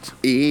correct.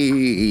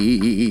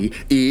 E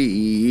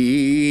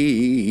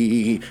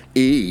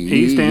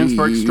stands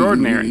for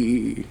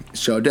extraordinary.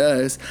 Sure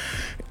does.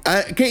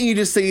 Can't you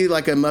just see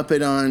like a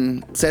Muppet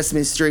on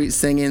Sesame Street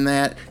singing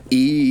that?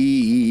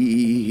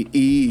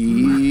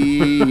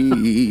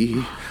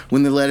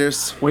 When the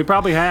letters. We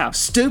probably have.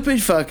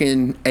 Stupid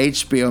fucking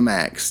HBO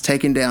Max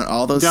taking down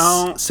all those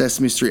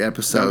Sesame Street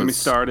episodes. Don't get me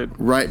started.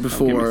 Right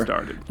before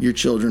your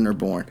children are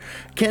born.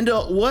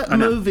 Kendall, what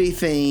movie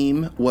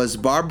theme was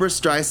Barbra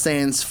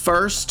Streisand's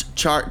first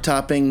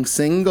chart-topping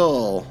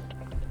single?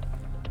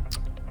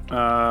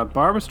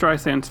 Barbra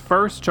Streisand's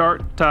first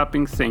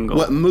chart-topping single.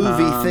 What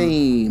movie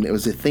theme? It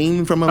was a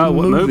theme from a movie.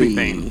 What movie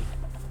theme?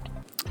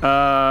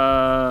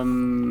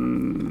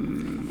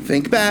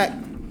 Think back.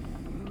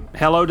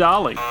 Hello,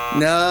 Dolly.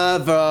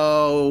 No,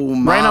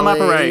 Molly. Rain on My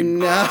Parade.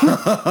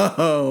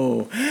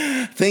 No.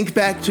 Think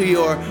back to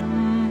your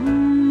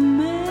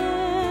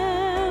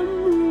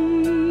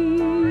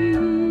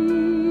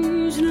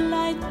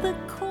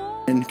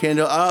and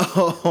Kendall.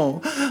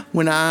 Oh,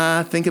 when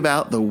I think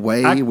about the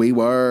way we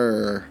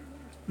were.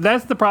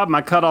 That's the problem.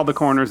 I cut all the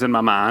corners in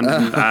my mind,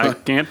 and I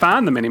can't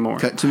find them anymore.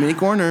 Cut too many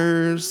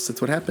corners. That's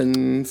what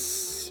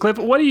happens. Cliff,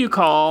 what do you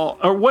call,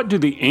 or what do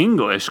the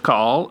English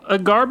call, a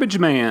garbage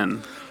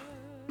man?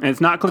 And it's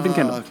not Cliff and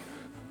Kendall.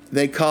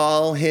 They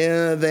call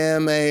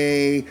them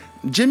a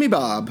Jimmy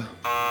Bob.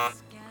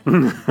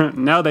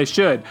 No, they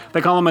should. They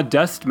call him a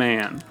dust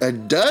man. A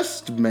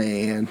dust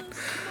man?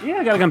 Yeah,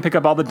 I gotta come pick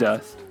up all the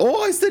dust.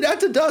 Oh, I said out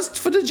the dust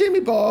for the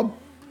Jimmy Bob.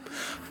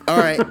 All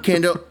right,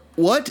 Kendall,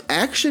 what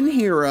action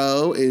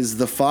hero is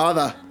the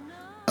father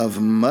of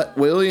Mutt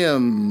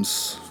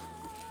Williams?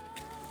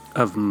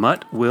 Of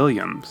Mutt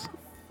Williams?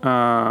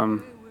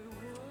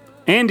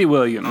 Andy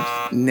Williams.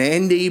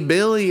 Nandy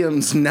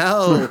Billiams.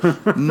 No.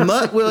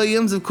 Mutt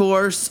Williams, of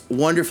course,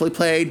 wonderfully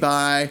played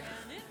by,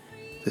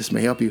 this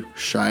may help you,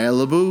 Shia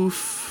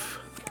LaBeouf.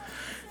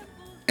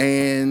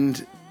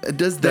 And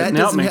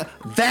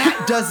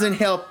that doesn't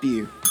help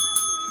you.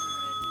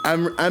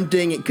 I'm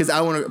dinging it because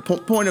I want to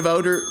point of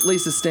order.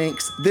 Lisa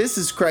stinks. This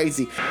is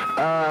crazy.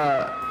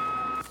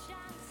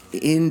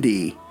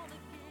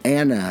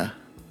 Anna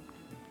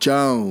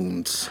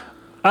Jones.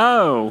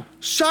 Oh.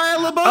 Shia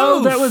LaBeouf.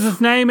 Oh, that was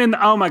his name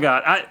oh my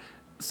God.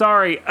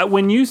 Sorry,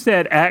 when you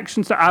said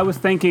action star, I was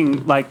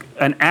thinking like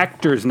an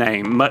actor's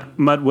name,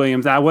 Mutt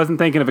Williams. I wasn't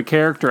thinking of a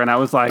character, and I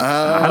was like,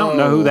 I don't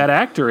know who that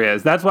actor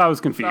is. That's why I was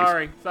confused.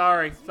 Sorry.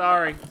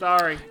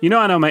 You know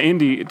I know my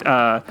indie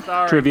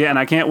trivia, and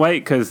I can't wait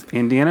because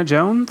Indiana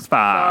Jones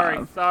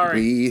 5. Sorry.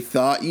 We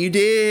thought you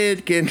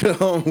did,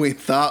 Kendall. We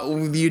thought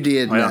you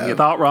did. Well, you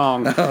thought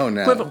wrong. Oh,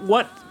 no.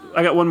 Cliff,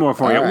 I got one more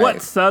for you. Right.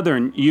 What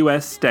southern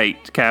U.S.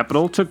 state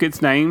capital took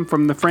its name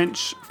from the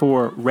French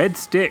for red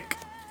stick?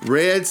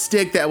 Red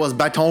stick, that was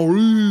Baton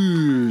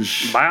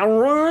Rouge. Baton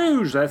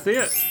Rouge, that's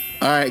it.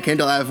 All right,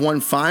 Kendall, I have one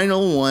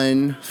final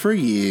one for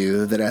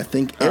you that I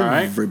think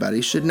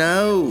everybody should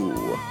know.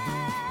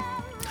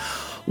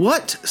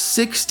 What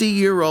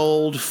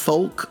 60-year-old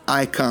folk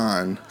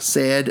icon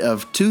said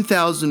of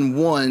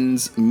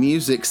 2001's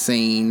music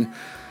scene,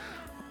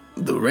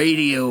 "The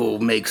radio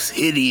makes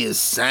hideous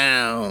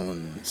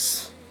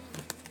sounds"?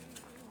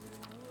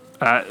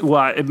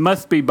 Well, it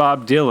must be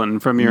Bob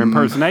Dylan from your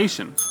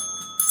impersonation.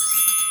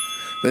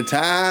 The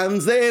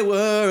times they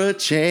were a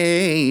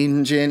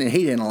changing, and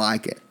he didn't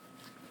like it.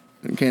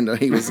 Kendall,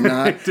 he was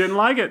not. Didn't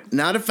like it.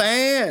 Not a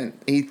fan.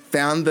 He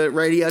found the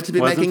radio to be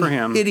Wasn't making for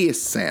him.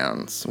 hideous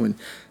sounds when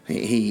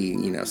he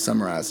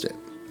summarized it.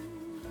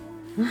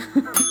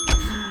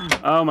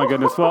 Oh my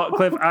goodness! Well,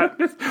 Cliff,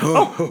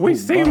 we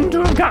seem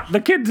to have got the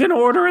kids in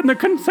order in the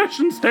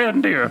concession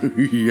stand here.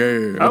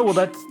 Yeah. Oh well,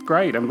 that's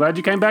great. I'm glad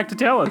you came back to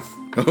tell us.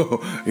 Oh,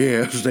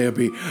 yes, they'll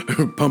be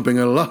pumping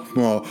a lot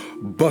more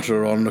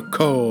butter on the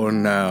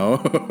corn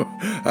now.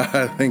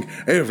 I think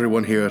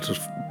everyone here at the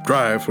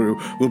drive-thru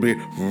will be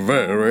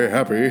very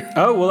happy.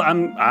 Oh well,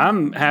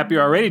 I'm happy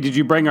already. Did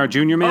you bring our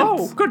junior mints?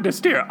 Oh goodness,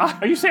 dear!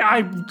 You say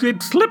I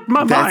did slip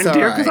my That's mind,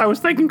 dear, all because right. I was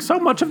thinking so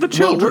much of the Well,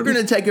 children. we're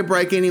going to take a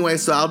break anyway,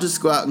 so I'll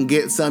just go out and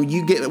get some.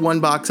 You get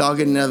one box, I'll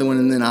get another one,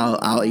 and then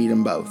I'll eat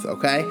them both,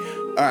 okay?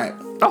 All right.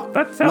 Oh,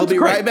 that sounds We'll be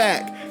great. right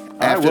back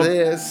after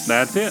this.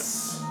 That's it.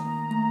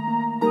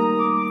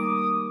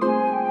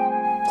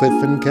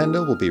 Cliff and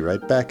Kendall will be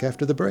right back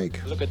after the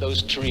break. Look at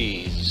those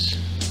trees.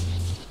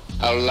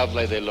 How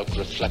lovely they look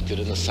reflected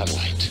in the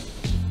sunlight.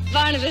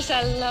 Barnabas,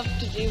 I love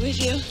to be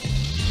with you.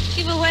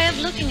 You have a way of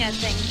looking at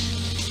things,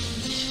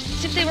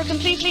 as if they were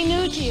completely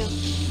new to you.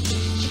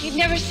 You'd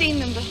never seen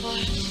them before.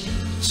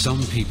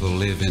 Some people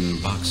live in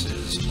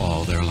boxes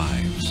all their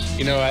lives.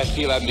 You know, I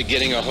feel I'm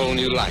beginning a whole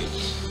new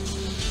life.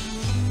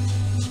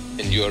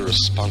 And you're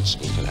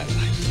responsible for that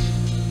life.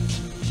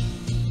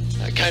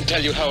 I can't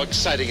tell you how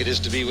exciting it is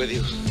to be with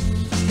you.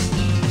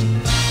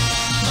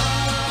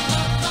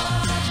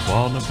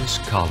 Barnabas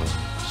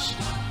Collins,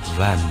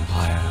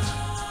 vampire,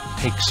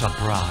 takes a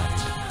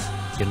bride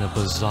in a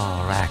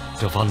bizarre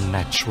act of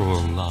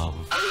unnatural love.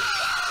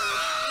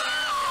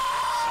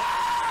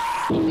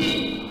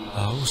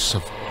 House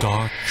of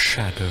Dark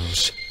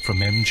Shadows from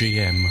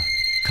MGM.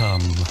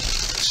 Come,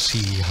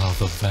 see how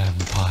the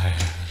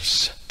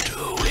vampires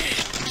do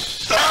it.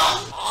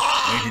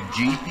 Rated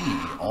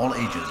GP, all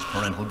ages,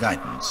 parental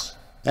guidance.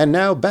 And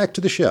now back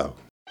to the show.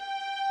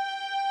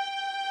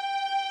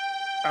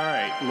 All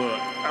right,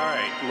 look.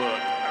 You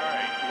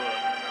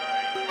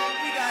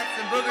got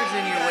some boogers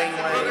in your wing.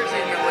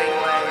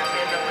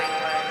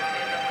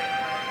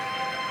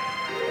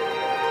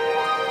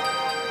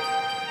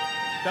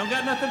 Don't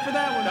got nothing for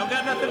that one.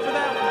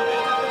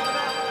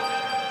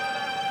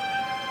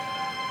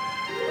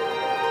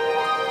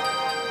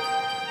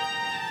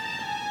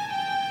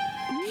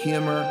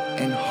 Humor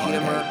and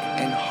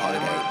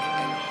heartache.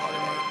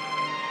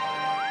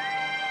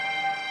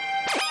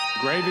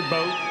 Gravy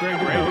boat.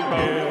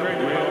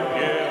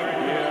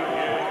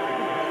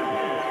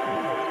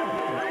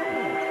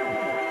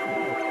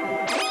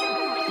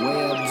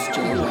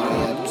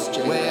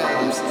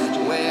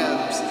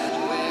 Webs.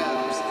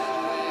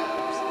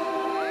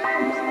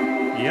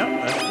 Yep,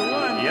 that's the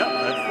one.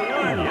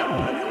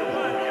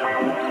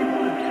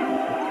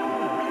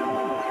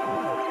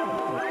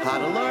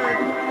 Hot alert.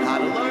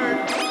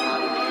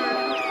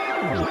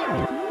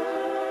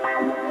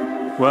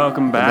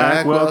 Welcome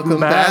back. Welcome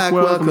back.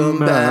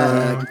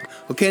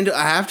 Well, Kendall,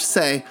 I have to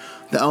say,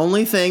 the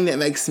only thing that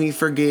makes me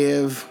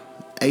forgive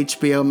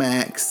HBO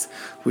Max,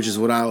 which is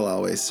what I will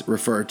always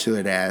refer to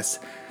it as,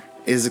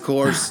 is, of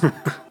course,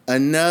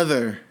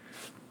 another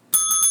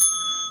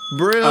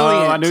brilliant.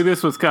 Oh, I knew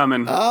this was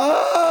coming.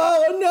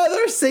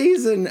 Another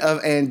season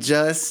of And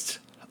Just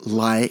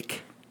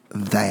Like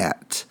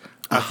That.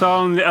 I saw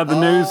on the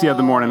news the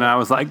other morning, and I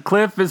was like,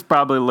 Cliff is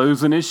probably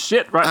losing his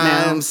shit right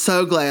now. I'm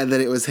so glad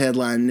that it was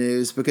headline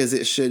news, because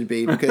it should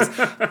be. Because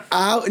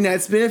now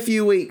it's been a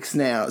few weeks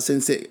now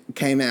since it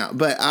came out,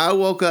 but I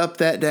woke up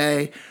that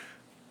day,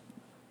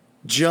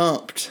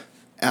 jumped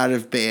out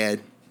of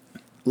bed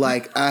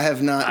like I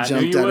have not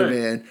jumped out of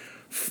bed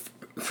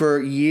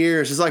for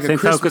years. It's like since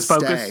a Christmas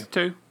Hocus day. Pocus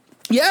 2?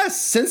 Yes,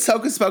 since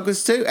Hocus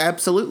Pocus 2.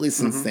 Absolutely,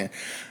 since then.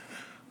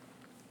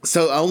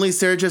 So only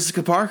Sarah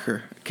Jessica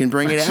Parker can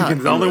bring it out.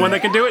 She's the only one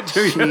that can do it,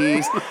 too.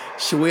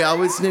 We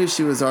always knew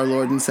she was our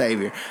Lord and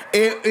Savior.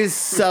 It is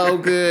so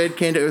good,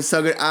 Kendall. It was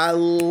so good. I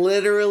don't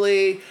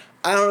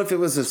know if it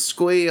was a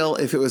squeal,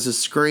 if it was a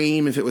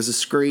scream, if it was a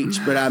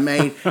screech, but I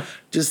made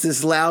just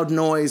this loud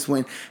noise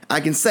when I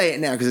can say it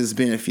now because it's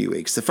been a few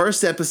weeks. The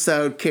first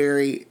episode,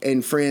 Carrie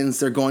and friends,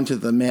 they're going to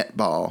the Met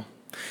Ball.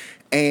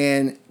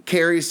 And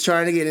Carrie's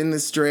trying to get in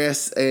this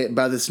dress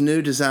by this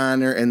new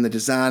designer, and the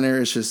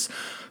designer is just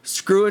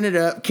screwing it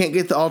up, can't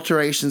get the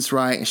alterations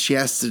right, and she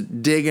has to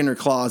dig in her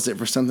closet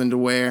for something to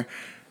wear.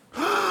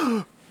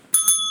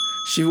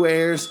 She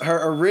wears her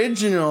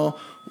original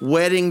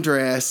wedding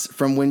dress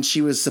from when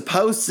she was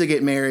supposed to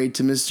get married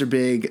to Mr.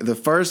 Big the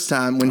first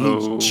time, when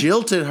he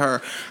jilted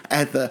her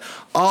at the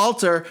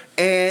altar,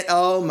 and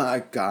oh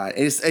my God,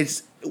 it's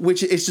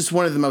just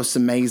one of the most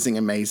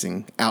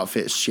amazing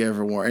outfits she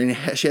ever wore, and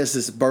she has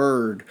this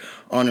bird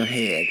on her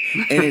head,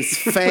 and it's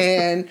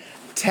fantastic.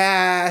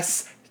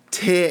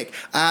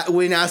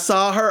 When I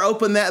saw her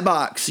open that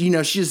box, she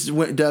just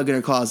dug in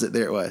her closet.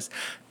 There it was.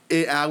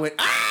 I went,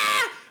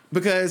 ah!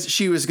 because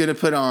she was going to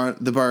put on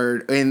the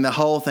bird and the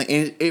whole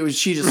thing. And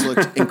she just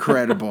looked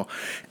incredible.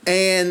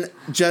 And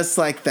just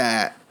like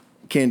that,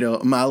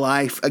 Kendall, my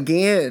life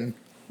again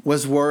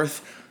was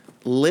worth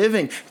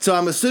living. So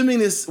I'm assuming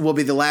this will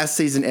be the last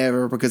season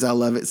ever because I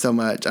love it so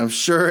much. I'm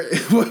sure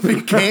it will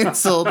be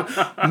canceled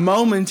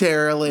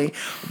momentarily,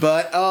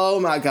 but oh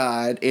my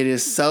God, it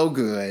is so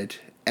good.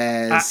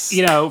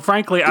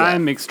 Frankly, yeah.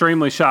 I'm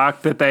extremely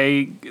shocked that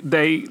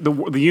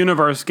the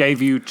universe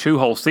gave you 2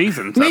 whole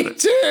seasons of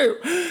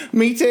it.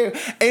 Me too.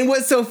 And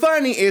what's so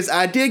funny is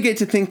I did get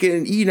to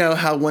thinking,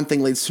 how one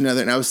thing leads to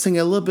another, and I was thinking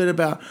a little bit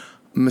about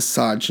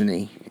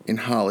misogyny in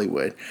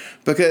Hollywood,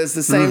 because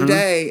the same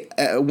day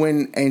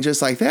when And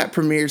Just Like That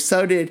premiered,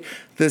 so did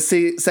the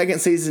second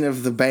season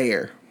of The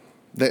Bear,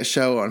 that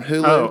show on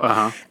Hulu.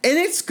 And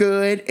it's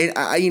good, and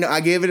I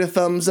give it a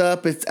thumbs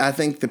up. I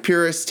think the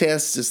purist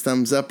test is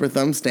thumbs up or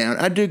thumbs down.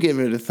 I do give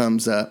it a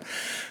thumbs up.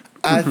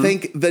 I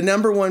think the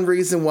number one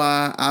reason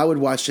why I would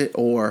watch it,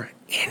 or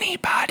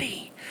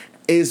anybody,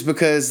 is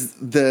because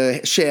the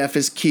chef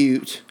is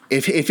cute.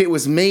 If it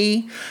was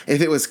me,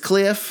 if it was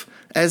Cliff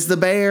as the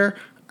bear,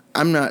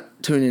 I'm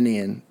not tuning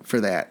in for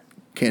that,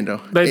 Kendall.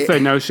 They'd say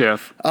no,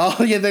 chef.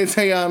 Oh, yeah, they'd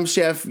say,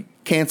 chef,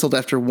 canceled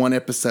after 1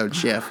 episode,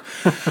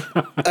 chef.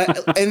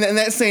 And then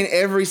that's saying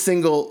every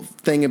single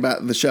thing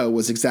about the show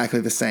was exactly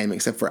the same,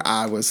 except for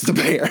I was the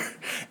bear.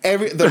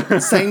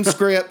 The same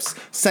scripts,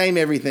 same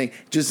everything.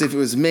 Just if it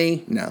was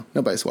me, no,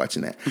 nobody's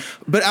watching that.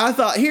 But I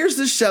thought, here's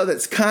this show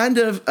that's kind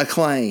of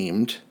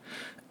acclaimed,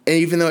 and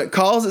even though it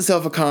calls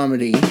itself a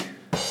comedy,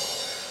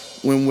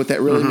 when what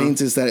that really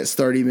means is that it's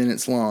 30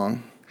 minutes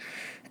long.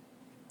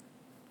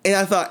 And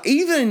I thought,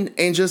 even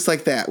And Just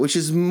Like That, which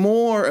is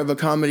more of a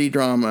comedy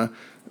drama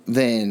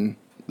than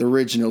the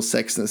original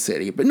Sex and the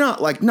City, but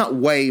not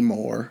way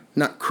more,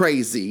 not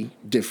crazy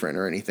different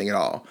or anything at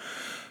all.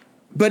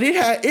 But it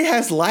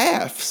has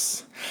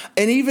laughs.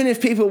 And even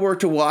if people were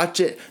to watch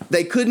it,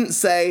 they couldn't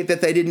say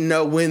that they didn't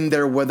know when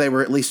they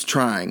were at least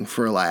trying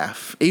for a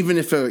laugh. Even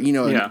if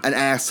an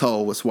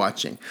asshole was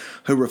watching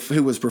who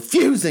was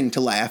refusing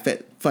to laugh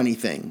at funny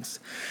things.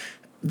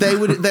 They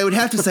would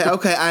have to say,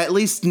 okay, I at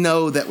least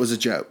know that was a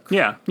joke.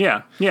 Yeah.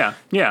 I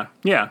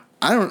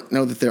don't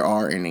know that there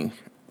are any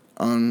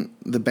on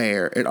The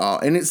Bear at all.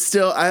 And it's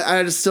still,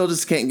 I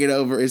just can't get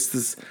over. It's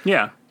this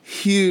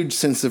huge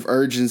sense of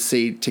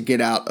urgency to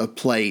get out a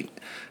plate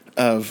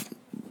of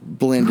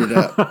blended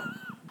up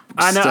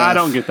I know, stuff. I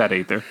don't get that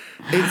either.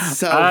 It's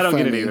so I don't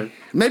funny. get it either.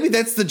 Maybe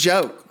that's the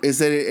joke, is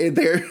that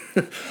they're,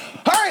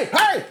 hey!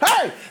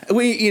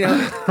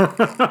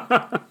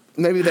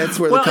 Maybe that's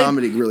where the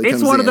comedy really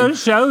comes in. It's one of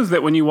those shows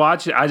that when you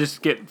watch it, I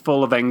just get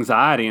full of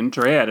anxiety and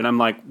dread. And I'm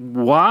like,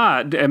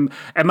 what? Am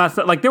I,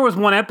 like, there was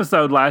one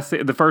episode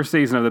the first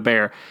season of The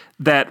Bear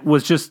that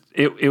was just,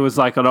 it was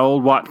like an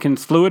old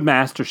Watkins fluid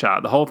master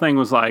shot. The whole thing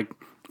was like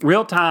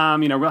real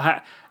time, and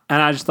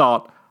I just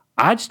thought,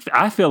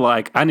 I feel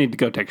like I need to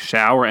go take a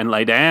shower and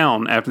lay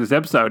down after this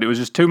episode. It was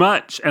just too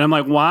much. And I'm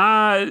like,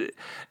 why?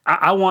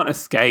 I want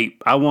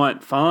escape. I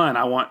want fun.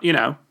 I want,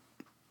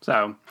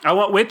 So, I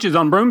want witches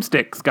on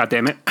broomsticks,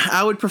 goddammit.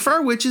 I would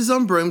prefer witches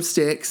on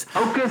broomsticks.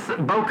 Hocus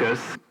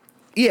pocus.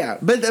 Yeah,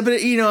 but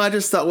I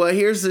just thought, well,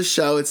 here's this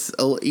show. It's,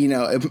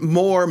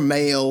 more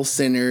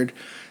male-centered.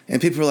 And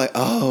people are like,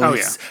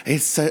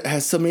 it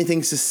has so many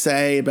things to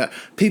say about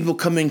people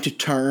coming to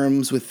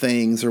terms with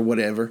things or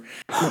whatever.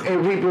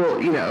 And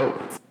people,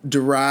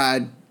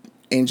 deride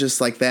And Just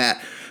Like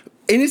That.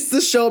 And it's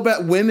the show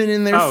about women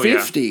in their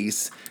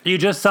 50s. Yeah. You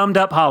just summed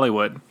up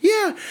Hollywood.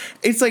 Yeah.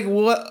 It's like,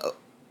 what...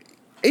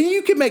 And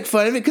you can make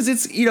fun of it because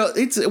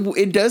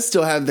it does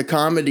still have the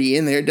comedy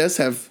in there. It does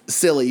have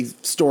silly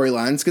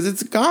storylines because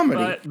it's a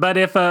comedy. But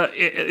if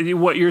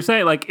what you're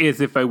saying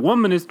is if a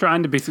woman is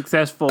trying to be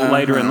successful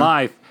later in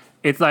life,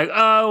 it's like,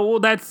 oh, well,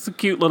 that's a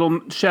cute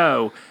little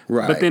show.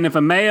 Right. But then if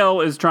a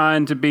male is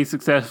trying to be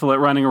successful at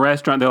running a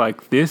restaurant, they're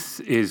like, this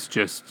is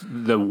just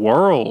the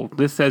world.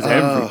 This says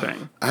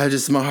everything.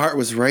 My heart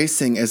was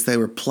racing as they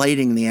were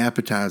plating the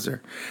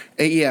appetizer.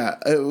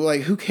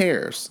 Who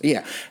cares?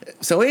 Yeah.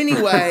 So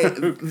anyway.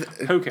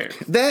 Who cares?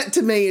 That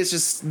to me is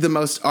just the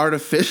most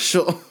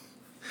artificial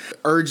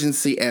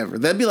urgency ever.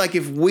 That'd be like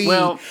if we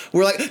were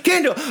like,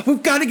 Kendall,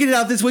 we've got to get it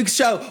out this week's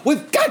show.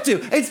 We've got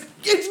to. It's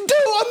due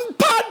on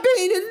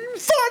Podbean in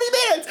 40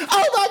 minutes.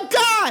 Oh my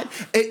God.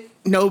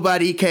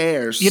 Nobody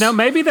cares.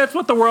 Maybe that's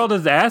what the world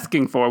is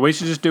asking for. We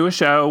should just do a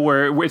show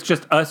where it's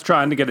just us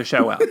trying to get a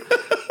show out.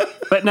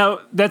 But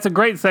no, that's a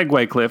great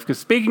segue, Cliff, because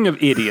speaking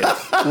of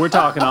idiots, we're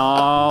talking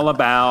all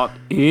about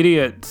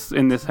idiots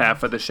in this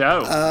half of the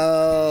show.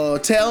 Oh,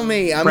 tell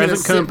me.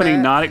 Present company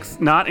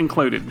not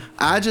included.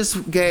 I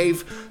just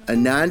gave a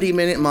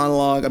 90-minute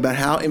monologue about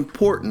how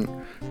important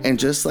And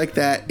Just Like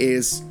That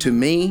is to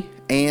me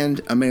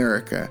and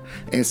America.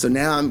 And so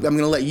now I'm going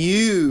to let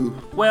you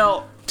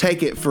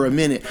take it for a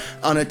minute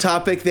on a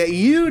topic that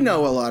you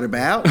know a lot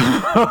about.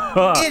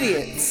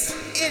 Idiots.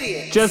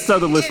 Just so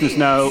the listeners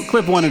know,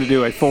 Cliff wanted to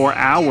do a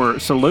 4-hour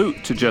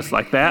salute to Just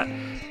Like That.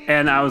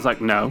 And I was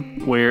like, no,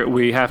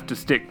 we have to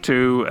stick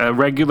to a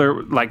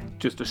regular, like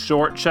just a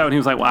short show. And he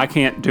was like, well, I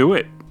can't do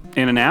it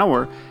in an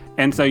hour.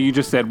 And so you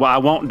just said, well, I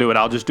won't do it.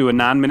 I'll just do a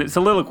 9-minute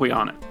soliloquy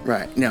on it.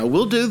 Right. Now,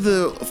 we'll do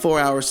the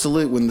 4-hour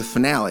salute when the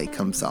finale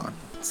comes on.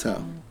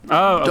 So.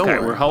 Oh, okay. Don't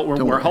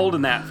We're worry.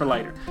 holding that for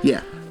later.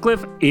 Yeah.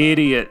 Cliff,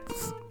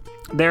 idiots.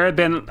 There have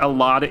been a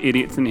lot of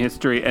idiots in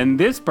history, and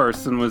this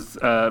person was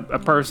a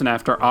person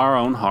after our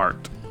own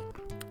heart.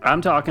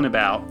 I'm talking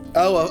about...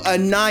 Oh, a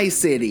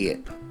nice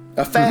idiot.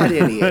 A fat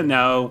idiot.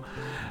 No,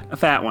 a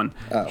fat one.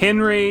 Oh.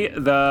 Henry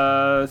Henry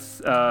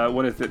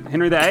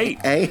the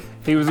Eighth. Eh?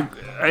 He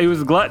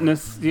was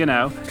gluttonous, you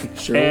know.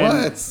 Sure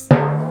was.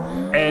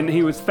 And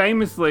he was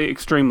famously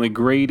extremely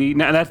greedy.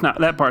 No,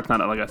 that part's not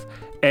like us.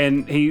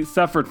 And he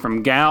suffered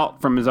from gout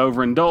from his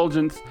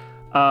overindulgence.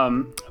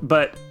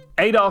 But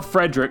Adolf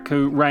Frederick,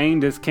 who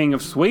reigned as king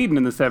of Sweden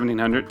in the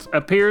 1700s,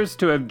 appears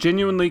to have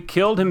genuinely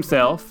killed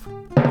himself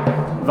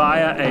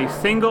via a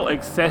single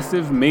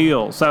excessive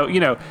meal. So,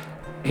 you know,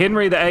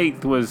 Henry VIII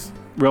was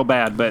real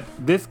bad, but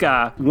this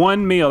guy,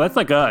 one meal, that's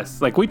like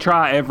us. Like, we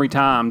try every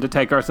time to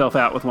take ourselves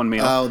out with one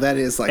meal. Oh, that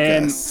is like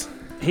us.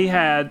 He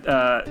had,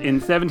 in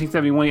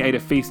 1771, he ate a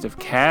feast of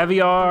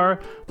caviar,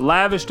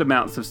 lavished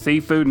amounts of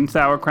seafood and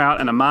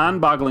sauerkraut, and a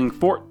mind-boggling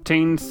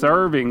 14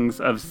 servings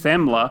of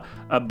semla,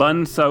 a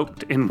bun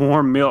soaked in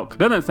warm milk.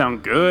 Doesn't that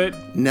sound good?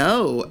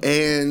 No,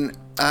 and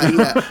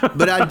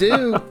but I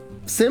do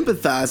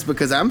sympathize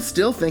because I'm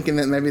still thinking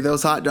that maybe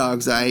those hot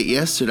dogs I ate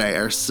yesterday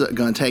are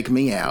going to take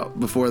me out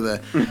before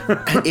the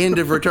end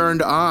of Return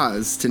to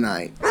Oz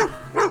tonight.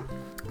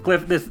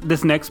 Cliff,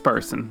 this next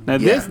person. Now,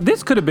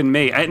 this could have been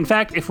me. In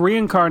fact, if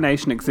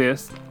reincarnation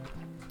exists,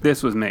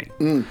 this was me.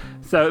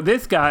 So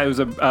this guy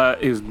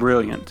was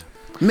brilliant.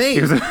 Me?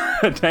 He was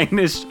a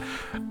Danish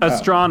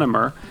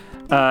astronomer,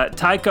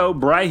 Tycho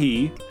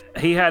Brahe.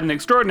 He had an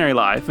extraordinary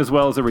life as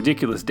well as a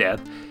ridiculous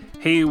death.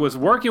 He was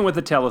working with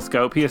a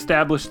telescope. He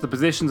established the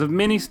positions of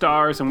many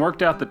stars and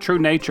worked out the true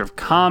nature of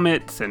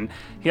comets. And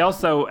he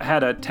also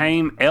had a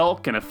tame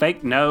elk and a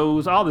fake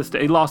nose. All this.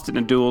 He lost it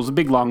in a duel. It's a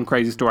big, long,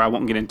 crazy story I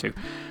won't get into.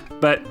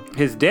 But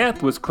his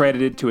death was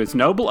credited to his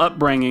noble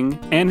upbringing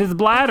and his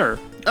bladder.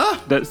 Oh.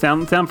 Does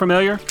that sound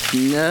familiar?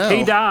 No.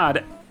 He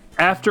died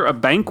after a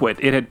banquet.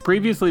 It had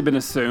previously been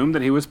assumed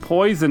that he was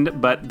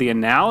poisoned, but the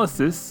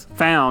analysis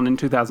found in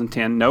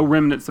 2010, no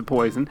remnants of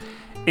poison,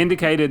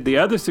 indicated the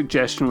other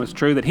suggestion was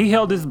true, that he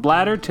held his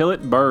bladder till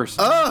it burst.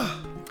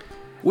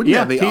 Wouldn't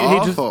that be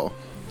awful?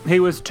 He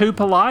was too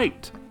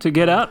polite to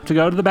get up to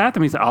go to the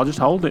bathroom. He said, I'll just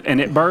hold it.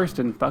 And it burst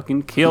and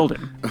fucking killed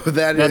him.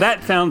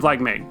 That sounds like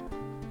me.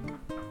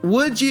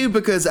 Would you?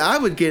 Because I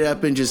would get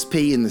up and just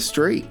pee in the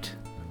street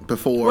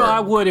before. Well, I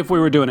would if we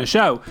were doing a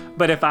show.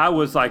 But if I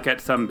was like at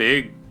some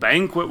big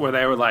banquet where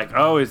they were like,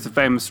 oh, it's a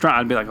famous restaurant,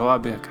 I'd be like, oh, I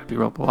gotta be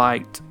real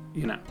polite,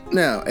 you know.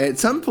 No, at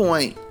some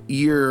point,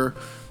 your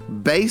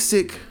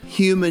basic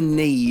human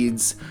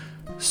needs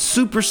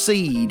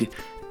supersede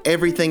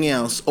everything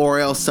else, or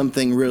else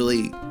something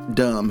really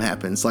dumb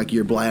happens, like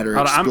your bladder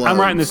explodes. I'm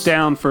writing this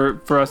down for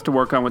us to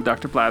work on with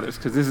Dr. Blathers,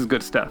 because this is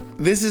good stuff.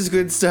 This is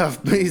good stuff.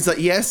 But he's like,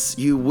 yes,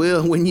 you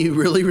will when you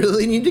really,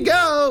 really need to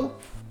go.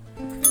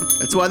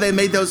 That's why they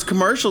made those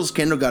commercials.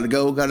 Kendall, gotta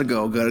go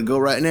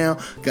right now.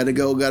 Gotta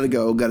go.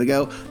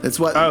 That's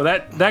what. Oh,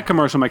 that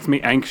commercial makes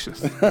me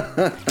anxious.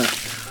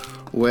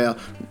 Well,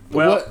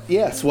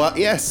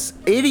 yes.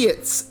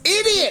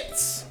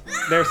 Idiots.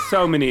 There's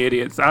so many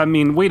idiots. I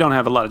mean, we don't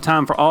have a lot of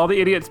time for all the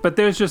idiots, but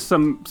there's just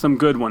some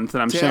good ones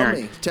that I'm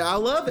sharing. I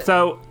love it.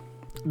 So,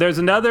 there's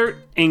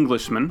another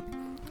Englishman.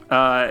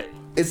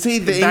 Is he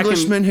the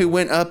Englishman who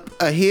went up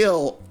a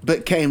hill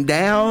but came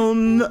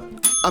down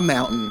a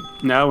mountain?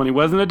 No, and he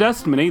wasn't a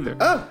dustman either.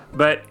 Oh,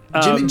 but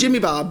Jimmy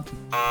Bob.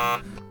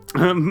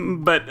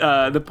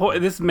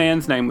 But this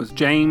man's name was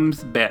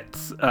James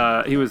Betts.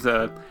 He was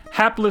a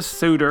hapless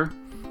suitor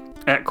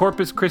at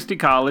Corpus Christi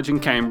College in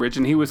Cambridge,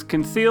 and he was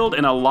concealed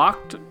in a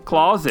locked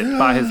closet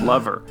by his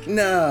lover.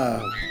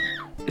 No.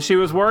 She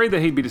was worried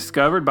that he'd be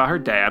discovered by her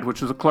dad,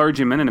 which was a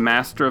clergyman and a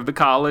master of the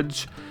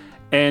college.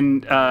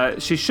 And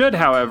she should,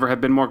 however,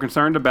 have been more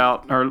concerned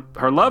about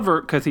her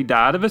lover because he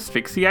died of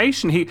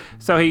asphyxiation.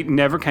 So he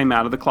never came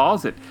out of the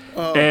closet.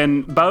 Oh.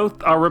 And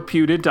both are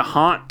reputed to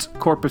haunt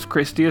Corpus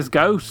Christi as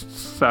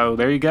ghosts. So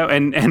there you go.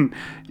 And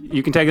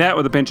you can take that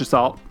with a pinch of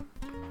salt.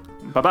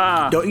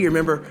 Bye-bye. Don't you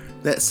remember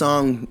that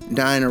song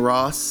Diana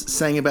Ross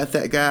sang about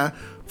that guy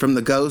from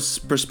the ghost's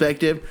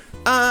perspective?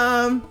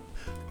 I'm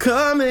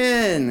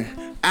coming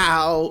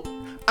out.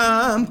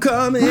 I'm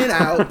coming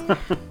out.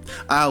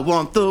 I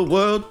want the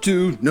world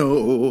to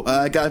know.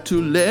 I got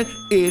to let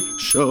it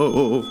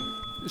show.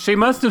 She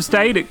must have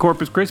stayed at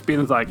Corpus Christi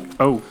and was like,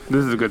 oh,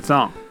 this is a good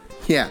song.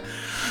 Yeah.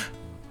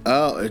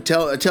 Oh,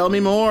 tell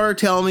me more.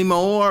 Tell me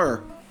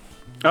more.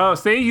 Oh,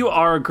 see, you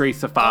are a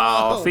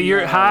greasophile. Oh, see,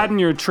 you're hiding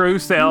your true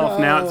self.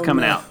 Now it's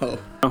coming out.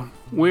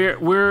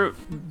 We're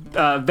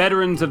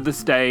veterans of the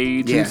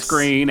stage and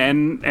screen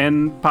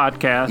and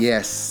podcast.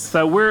 Yes.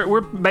 So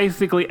we're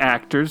basically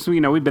actors. You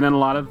know, we've been in a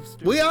lot of.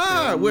 We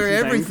are. We're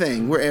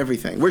everything. We're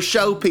everything. We're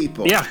show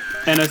people. Yeah.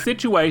 And a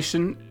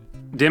situation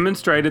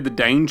demonstrated the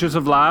dangers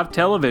of live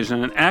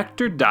television. An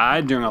actor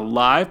died during a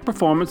live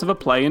performance of a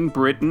play in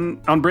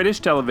Britain on British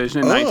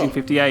television in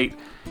 1958,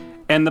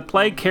 and the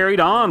play carried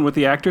on with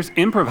the actors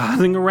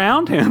improvising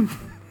around him.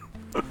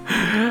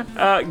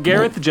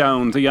 Gareth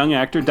Jones, a young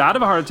actor, died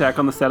of a heart attack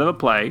on the set of a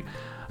play.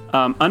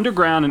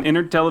 Underground and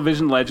entered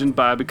television legend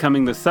by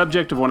becoming the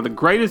subject of one of the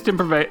greatest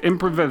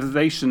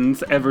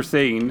improvisations ever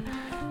seen.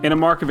 In a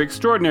mark of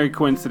extraordinary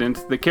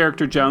coincidence, the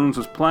character Jones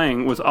was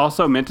playing was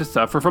also meant to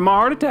suffer from a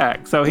heart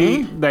attack. So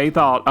they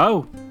thought,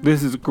 oh,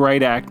 this is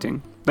great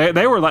acting.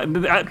 They were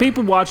like,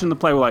 people watching the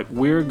play were like,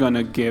 we're going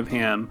to give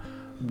him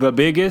the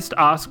biggest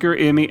Oscar,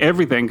 Emmy,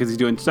 everything, because he's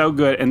doing so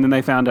good. And then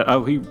they found out,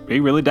 oh, he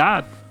really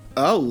died.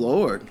 Oh,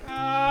 Lord.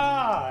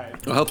 I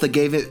hope they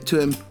gave it to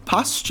him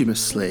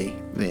posthumously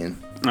then.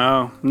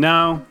 Oh,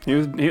 no.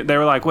 They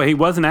were like, well, he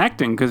wasn't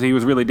acting because he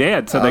was really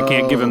dead, so they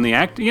can't give him the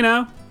act,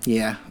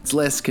 Yeah, it's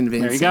less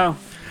convincing. There you go.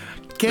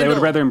 Kendall, they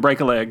would rather him break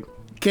a leg.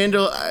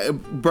 Kendall,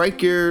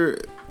 break your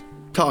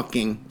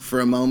talking for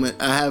a moment.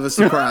 I have a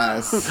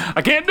surprise.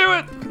 I can't do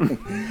it.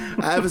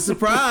 I have a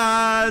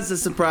surprise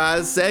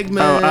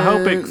segment. Oh, I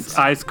hope it's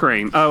ice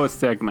cream. Oh, it's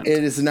segment.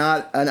 It is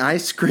not an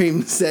ice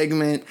cream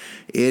segment.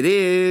 It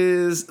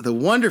is the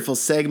wonderful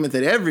segment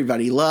that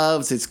everybody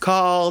loves. It's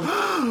called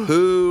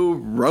Who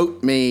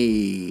Wrote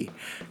Me?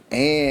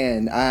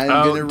 And I'm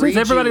going to read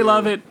does everybody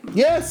love it?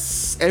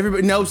 Yes.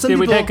 Everybody. No, some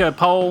people. Did we take a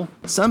poll?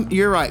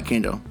 You're right,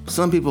 Kendall.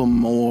 Some people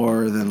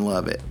more than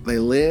love it. They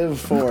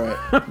live for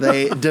it.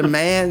 They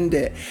demand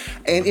it.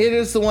 And it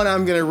is the one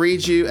I'm going to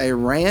read you a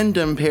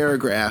random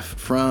paragraph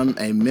from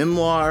a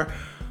memoir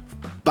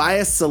by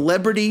a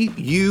celebrity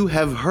you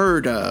have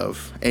heard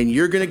of. And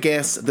you're going to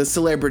guess the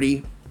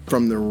celebrity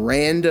from the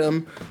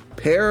random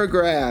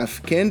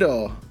paragraph.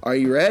 Kendall, are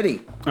you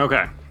ready?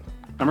 Okay.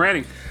 I'm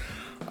ready.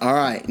 All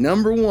right,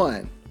 number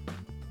 1.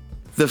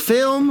 The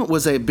film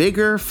was a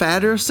bigger,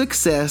 fatter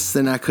success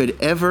than I could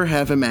ever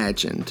have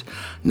imagined.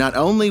 Not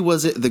only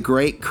was it the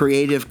great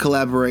creative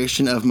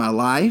collaboration of my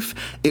life,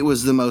 it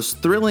was the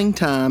most thrilling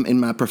time in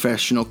my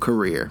professional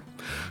career.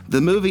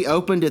 The movie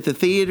opened at the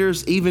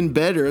theaters even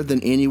better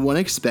than anyone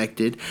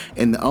expected,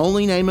 and the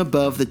only name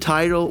above the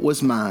title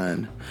was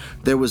mine.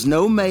 There was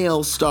no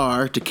male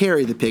star to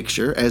carry the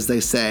picture, as they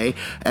say,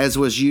 as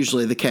was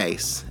usually the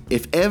case.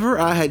 If ever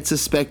I had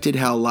suspected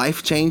how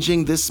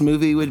life-changing this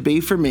movie would be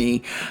for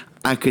me,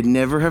 I could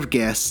never have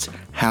guessed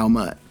how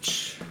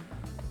much.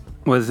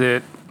 Was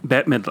it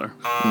Bette Midler?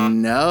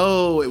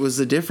 No, it was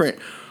a different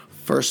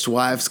First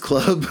Wives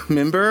Club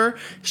member.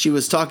 She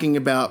was talking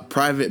about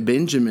Private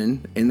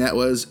Benjamin, and that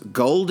was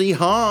Goldie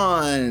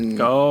Hawn.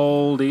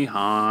 Goldie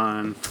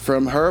Hawn.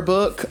 From her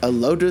book, A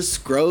Lotus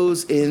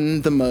Grows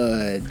in the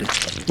Mud.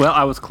 Well,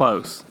 I was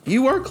close.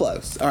 You were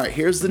close. All right,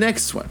 here's the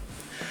next one.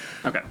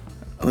 Okay.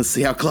 Let's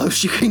see how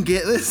close you can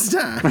get this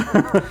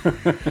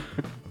time.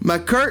 My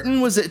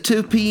curtain was at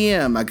 2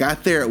 p.m. I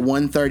got there at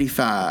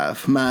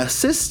 1:35. My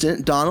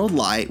assistant, Donald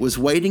Light, was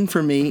waiting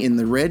for me in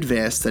the red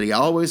vest that he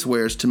always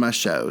wears to my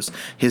shows,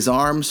 his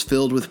arms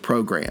filled with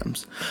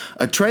programs.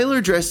 A trailer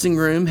dressing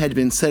room had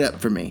been set up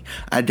for me.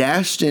 I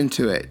dashed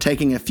into it,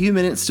 taking a few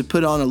minutes to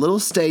put on a little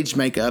stage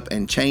makeup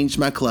and change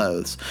my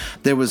clothes.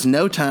 There was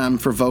no time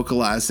for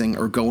vocalizing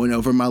or going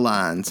over my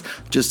lines.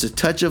 Just a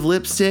touch of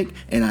lipstick,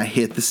 and I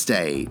hit the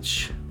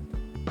stage.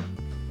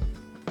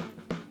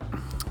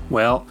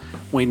 Well,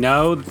 we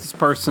know that this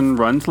person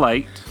runs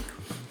late.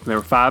 They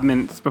were 5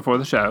 minutes before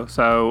the show.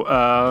 So,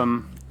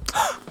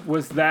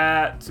 was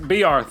that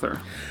B. Arthur?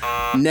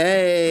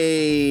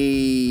 Nay.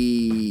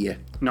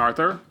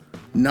 Narther?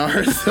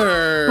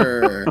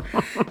 Narther.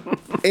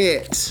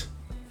 It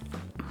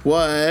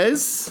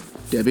was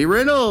Debbie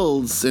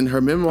Reynolds in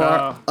her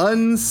memoir,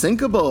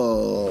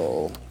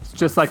 Unsinkable. It's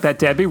just like that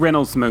Debbie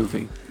Reynolds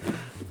movie.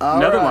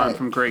 Another one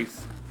from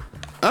Greece.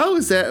 Oh,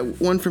 is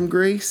that one from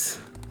Greece?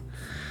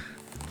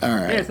 All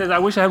right. Yeah, it says, I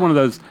wish I had one of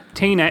those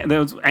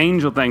those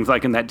angel things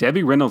like in that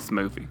Debbie Reynolds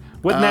movie.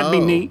 Wouldn't that be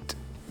neat?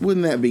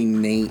 Wouldn't that be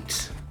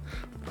neat?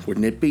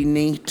 Wouldn't it be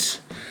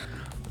neat?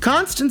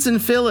 Constance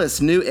and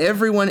Phyllis knew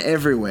everyone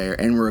everywhere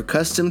and were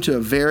accustomed to a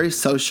very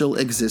social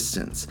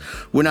existence.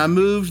 When I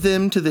moved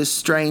them to this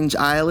strange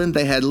island,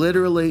 they had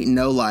literally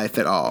no life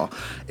at all.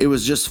 It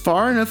was just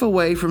far enough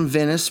away from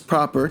Venice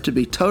proper to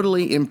be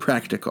totally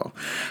impractical.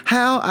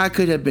 How I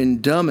could have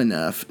been dumb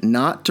enough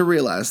not to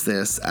realize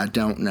this, I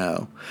don't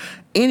know.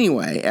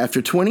 Anyway,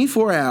 after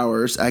 24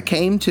 hours, I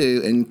came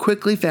to and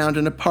quickly found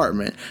an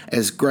apartment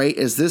as great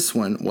as this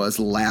one was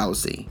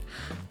lousy.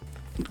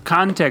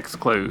 Context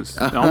clues.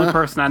 The only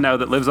person I know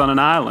that lives on an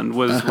island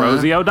was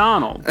Rosie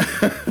O'Donnell.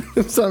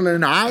 Lives on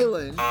an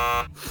island?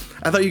 I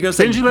thought you were going to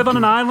say... Didn't she live on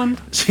an island?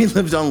 She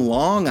lived on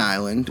Long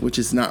Island, which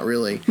is not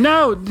really...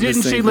 No,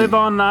 didn't she live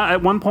on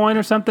at one point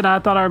or something? I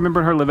thought I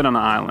remembered her living on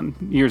an island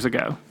years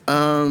ago.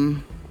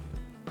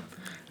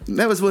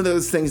 That was one of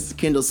those things,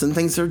 Kendall. Some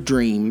things are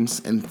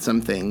dreams, and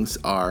some things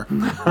are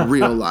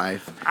real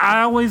life.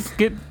 I always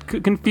get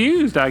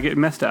confused. I get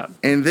messed up.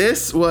 And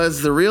this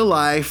was the real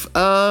life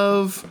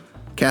of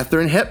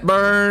Katharine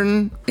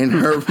Hepburn in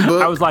her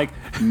book. I was like,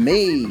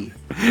 Me.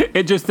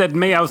 It just said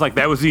me. I was like,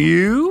 that was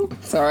you?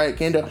 It's all right,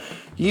 Kendall.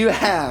 You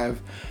have,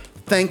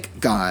 thank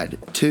God,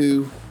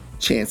 2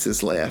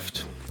 chances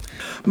left.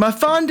 My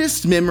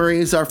fondest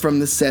memories are from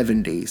the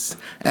 70s.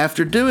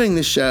 After doing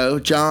the show,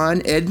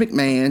 John, Ed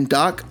McMahon,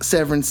 Doc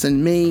Severinsen,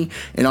 me,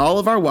 and all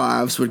of our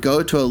wives would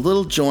go to a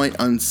little joint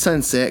on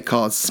Sunset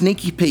called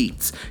Sneaky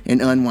Pete's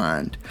and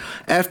unwind.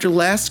 After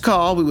last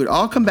call, we would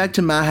all come back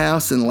to my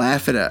house and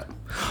laugh it up.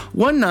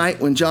 One night,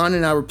 when John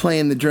and I were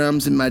playing the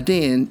drums in my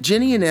den,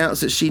 Jenny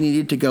announced that she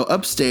needed to go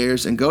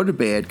upstairs and go to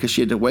bed because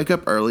she had to wake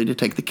up early to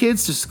take the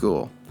kids to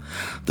school.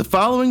 The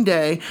following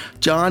day,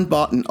 John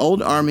bought an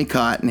old army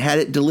cot and had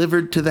it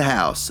delivered to the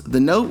house.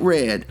 The note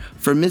read,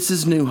 "For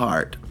Mrs.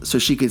 Newhart," so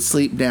she could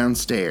sleep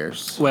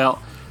downstairs.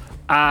 Well,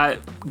 I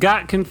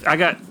got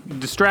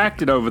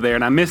distracted over there,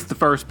 and I missed the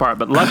first part,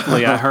 but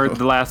luckily I heard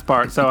the last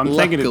part, so I'm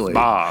thinking it's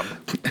Bob.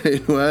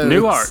 It was.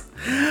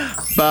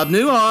 Newhart. Bob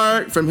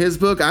Newhart, from his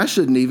book, I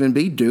shouldn't even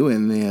be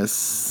doing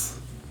this.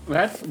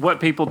 That's what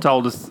people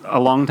told us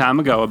a long time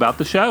ago about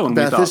the show, and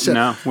About we this thought, show.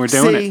 no, we're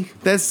doing it. See,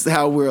 that's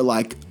how we're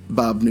like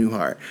Bob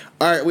Newhart.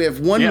 All right, we have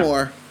one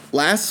more.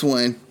 Last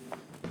one.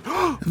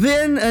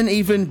 Then an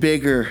even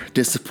bigger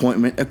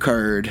disappointment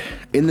occurred.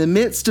 In the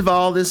midst of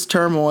all this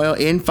turmoil,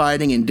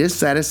 infighting, and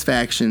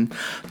dissatisfaction,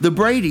 the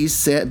Brady's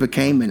set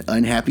became an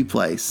unhappy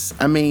place.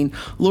 I mean,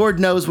 Lord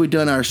knows we'd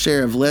done our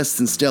share of less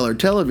than stellar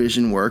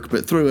television work,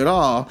 but through it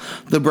all,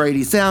 the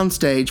Brady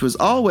soundstage was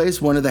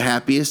always one of the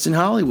happiest in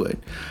Hollywood.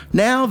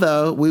 Now,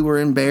 though, we were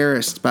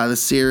embarrassed by the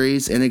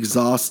series and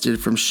exhausted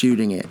from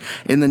shooting it,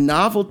 and the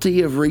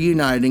novelty of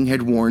reuniting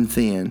had worn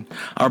thin.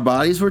 Our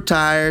bodies were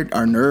tired,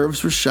 our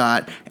nerves were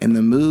shot, and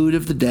the mood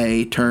of the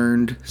day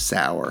turned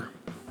sour.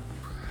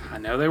 I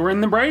know they were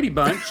in the Brady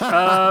Bunch.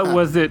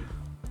 Was it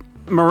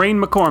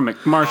Maureen McCormick,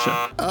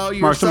 Marsha? Oh,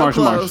 you're so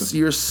close.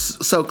 You're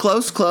so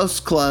close.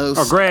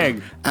 Or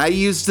Greg. I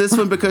used this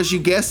one because you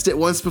guessed it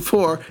once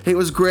before. It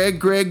was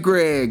Greg.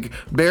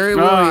 Barry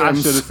Williams.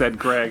 I should have said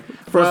Greg.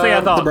 Well, see,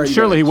 I thought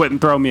surely he wouldn't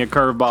throw me a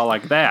curveball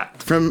like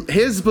that. From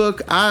his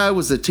book, I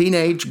Was a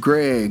Teenage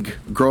Greg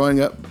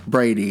Growing Up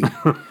Brady.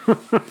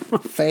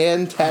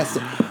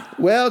 Fantastic.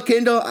 Well,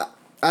 Kendall,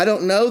 I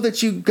don't know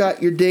that you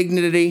got your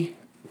dignity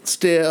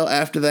still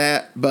after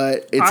that,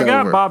 but it's over.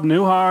 I got Bob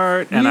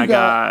Newhart, and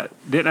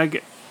didn't I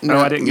get? No,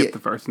 I didn't get the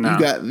first. No,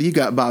 you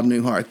got Bob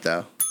Newhart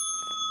though.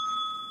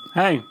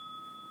 Hey,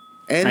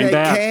 and they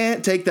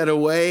can't take that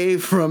away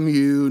from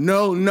you.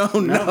 No,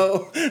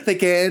 they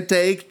can't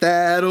take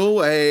that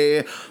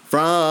away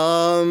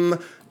from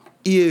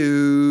you.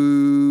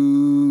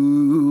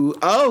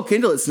 Oh,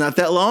 Kendall, it's not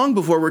that long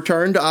before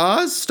Return to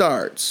Oz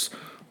starts,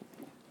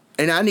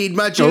 and I need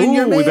my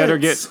junior mints. We better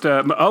get.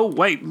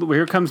 Wait,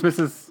 here comes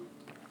Mrs.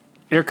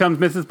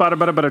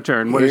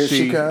 Butterturn. What is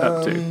she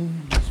up to?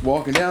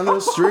 Walking down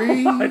the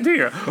street. Oh, my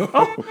dear.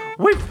 Oh,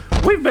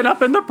 we've been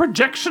up in the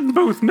projection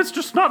booth.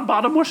 Mr.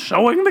 Snotbottom was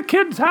showing the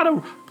kids how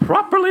to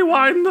properly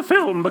wind the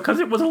film because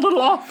it was a little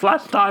off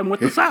last time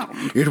with the sound.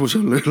 It was a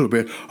little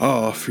bit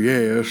off,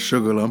 yes,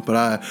 Sugar Lump, but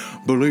I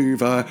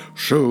believe I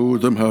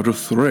showed them how to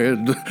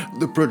thread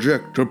the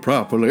projector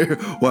properly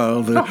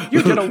while the... Oh,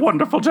 you did a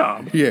wonderful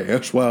job.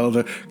 Yes, while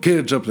the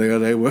kids up there,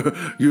 they were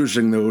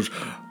using those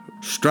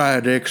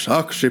Stridex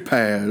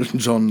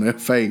oxypads on their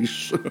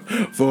face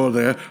for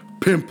their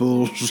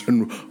pimples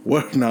and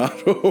whatnot.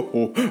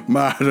 Oh,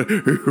 my,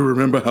 you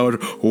remember how it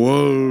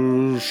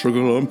was, Sugar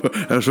Lump,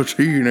 as a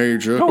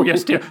teenager? Oh,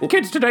 yes, dear.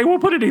 Kids today will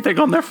put anything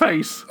on their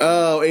face.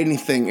 Oh,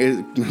 anything.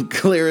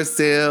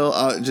 Clearasil,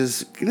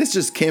 it's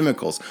just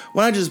chemicals.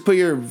 Why not just put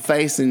your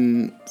face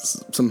in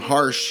some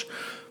harsh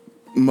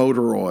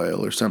motor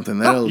oil or something?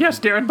 Yes,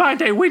 dear. In my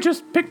day, we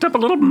just picked up a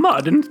little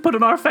mud and put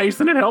it on our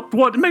face, and it helped.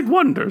 It made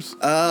wonders.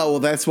 Oh, well,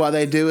 that's why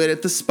they do it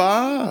at the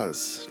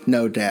spas,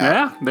 no doubt.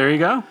 Yeah, there you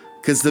go.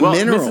 Because the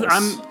minerals.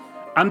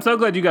 I'm so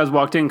glad you guys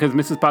walked in because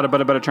Mrs.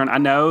 Butterturn, I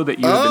know that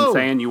you have been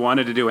saying you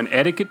wanted to do an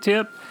etiquette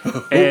tip,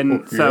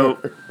 and so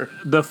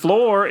the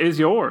floor is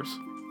yours.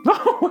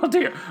 Oh, well,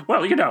 dear.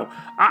 Well, you know,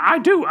 I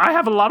do. I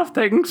have a lot of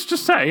things to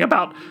say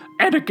about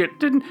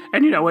etiquette, and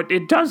you know,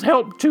 it does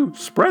help to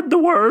spread the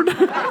word.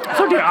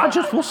 So, dear, I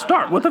just will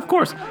start with, of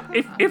course,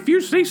 if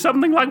you see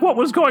something like what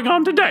was going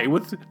on today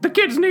with the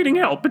kids needing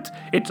help,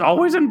 it's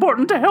always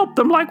important to help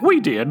them like we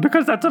did,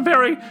 because that's a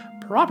very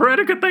proper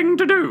etiquette thing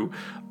to do.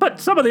 But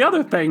some of the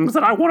other things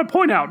that I want to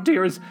point out,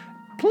 dear, is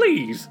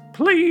please,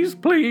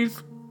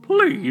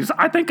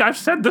 I think I've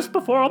said this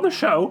before on the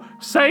show,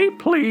 say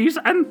please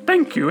and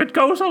thank you. It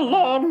goes a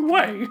long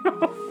way.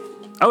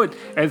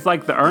 It's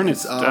like the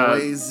Ernest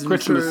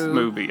Christmas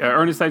movie.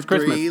 Ernest Saves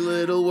Christmas. 3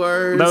 little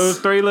words. Those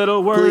 3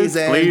 little words.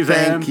 Please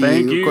and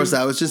thank you. Of course,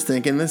 I was just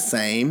thinking the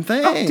same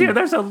thing. Oh, dear,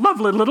 there's a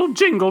lovely little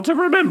jingle to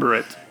remember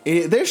it.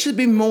 There should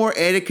be more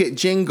etiquette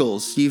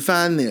jingles. You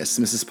find this,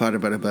 Mrs.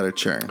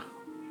 Butterchurn.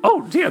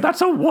 Oh, dear,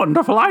 that's a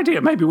wonderful idea.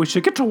 Maybe we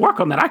should get to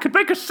work on that. I could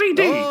make a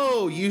CD.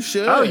 Oh, you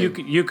should. Oh,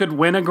 you could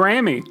win a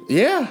Grammy.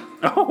 Yeah.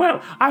 Oh,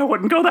 well, I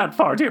wouldn't go that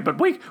far, dear, but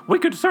we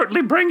could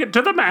certainly bring it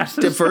to the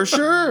masses. For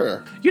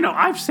sure. You know,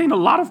 I've seen a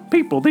lot of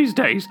people these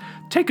days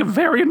take a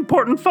very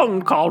important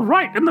phone call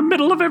right in the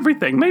middle of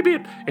everything. Maybe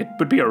it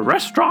would be a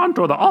restaurant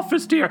or the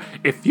office, dear.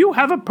 If you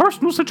have a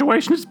personal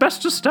situation, it's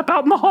best to step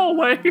out in the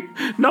hallway.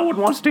 No one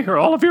wants to hear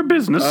all of your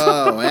business.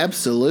 Oh,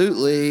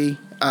 absolutely.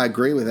 I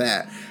agree with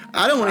that.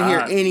 I don't want to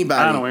hear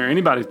anybody. I don't want to hear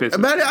anybody's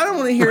business. I don't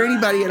want to hear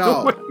anybody at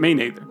all. Me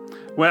neither.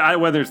 Well,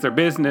 whether it's their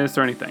business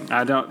or anything.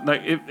 I don't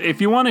like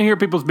if you want to hear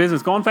people's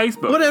business, go on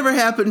Facebook. Whatever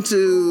happened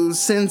to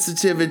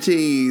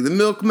sensitivity, the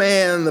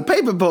milkman, the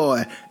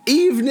paperboy,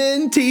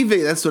 evening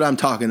TV? That's what I'm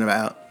talking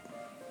about.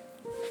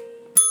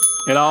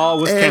 It all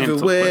was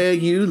canceled. Everywhere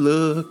you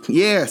look.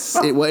 Yes,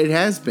 it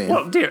has been.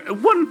 Well, dear,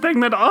 one thing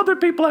that other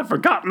people have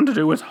forgotten to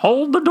do is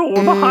hold the door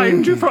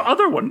behind you for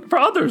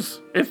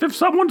others. If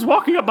someone's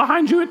walking up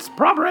behind you, it's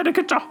proper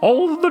etiquette to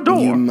hold the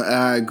door.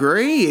 I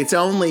agree. It's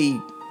only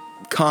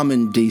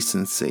common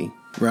decency,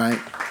 right?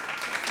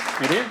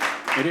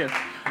 It is.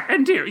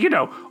 And dear, you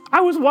know,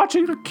 I was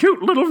watching a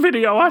cute little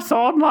video I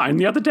saw online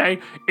the other day.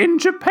 In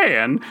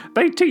Japan,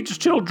 they teach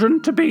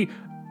children to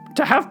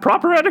have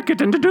proper etiquette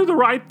and to do the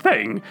right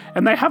thing.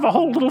 And they have a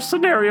whole little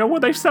scenario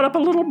where they set up a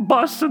little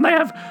bus and they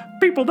have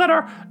people that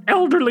are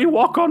elderly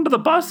walk onto the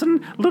bus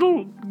and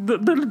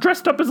they're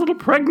dressed up as little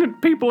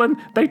pregnant people, and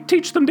they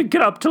teach them to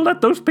get up to let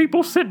those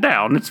people sit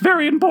down. It's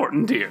very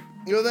important, dear.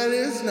 Yo, that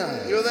is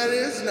nice.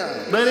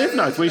 That is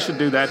nice. We should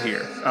do that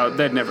here.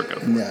 They'd never go.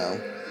 No.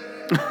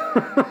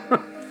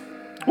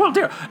 Well,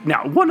 dear,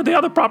 now, one of the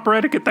other proper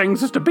etiquette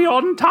things is to be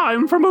on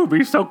time for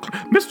movies, so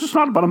Mr.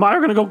 Snodbottom and I are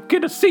going to go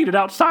get us seated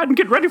outside and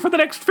get ready for the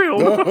next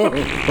film.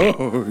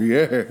 Oh,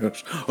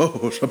 yes.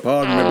 Oh, so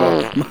pardon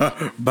me,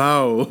 my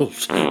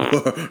bowels were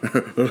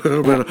a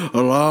little bit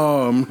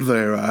alarmed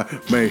there. I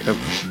may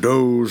have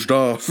dozed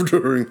off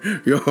during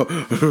your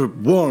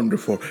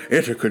wonderful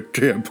etiquette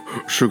tip,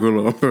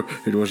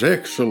 Sugarlump. It was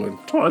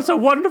excellent. Well, it's a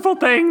wonderful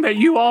thing that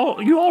you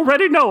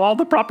already know all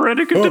the proper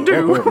etiquette to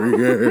do. Oh,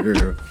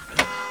 yeah.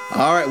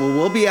 All right, well,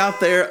 we'll be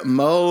out there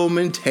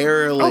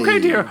momentarily. Okay,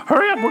 dear,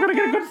 hurry up. We're going to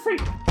get a good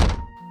seat.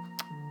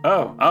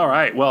 Oh, all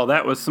right. Well,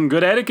 that was some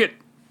good etiquette.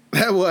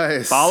 That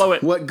was. Follow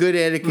it. What good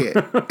etiquette.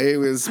 It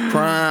was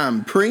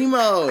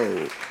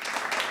primo.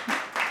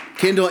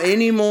 Kendall,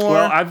 any more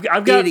I've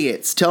got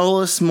idiots?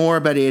 Tell us more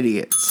about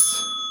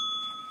idiots.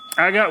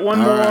 I got one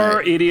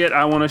more idiot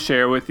I want to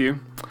share with you.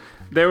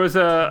 There was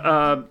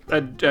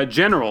a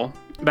general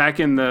back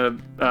in the,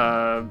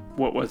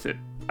 what was it?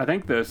 I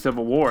think the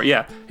Civil War.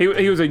 Yeah, he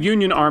was a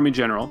Union Army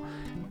general,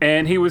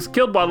 and he was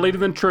killed while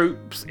leading the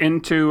troops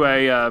into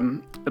a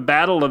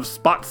battle of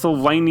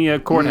Spotsylvania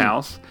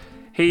Courthouse.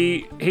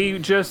 He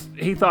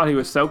thought he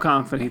was so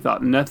confident. He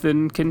thought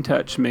nothing can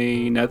touch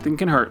me, nothing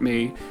can hurt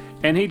me,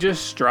 and he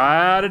just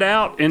strided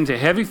out into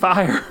heavy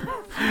fire.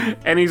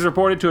 And he's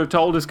reported to have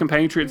told his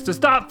compatriots to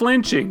stop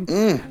flinching.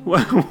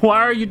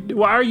 Why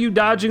are you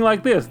dodging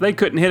like this? They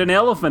couldn't hit an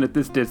elephant at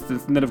this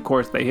distance, and then of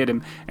course they hit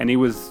him, and he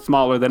was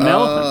smaller than an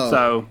elephant.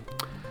 So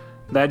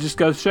that just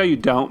goes to show you,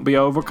 don't be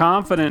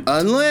overconfident.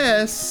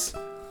 Unless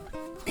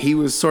he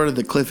was sort of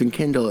the Cliff and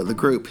Kendall of the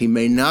group. He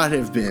may not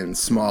have been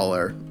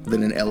smaller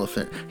than an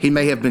elephant. He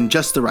may have been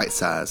just the right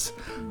size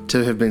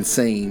to have been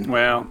seen.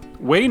 Well,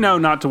 we know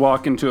not to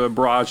walk into a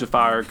barrage of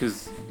fire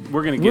because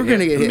we're going to get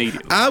hit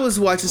immediately. I was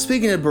watching,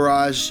 speaking of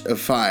barrage of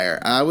fire,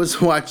 I was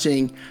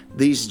watching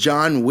these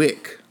John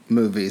Wick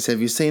movies.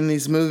 Have you seen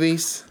these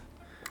movies?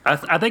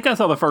 I think I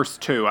saw the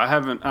first two.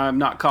 I'm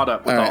not caught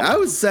up with all. I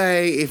would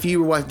say if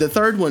you were watching, the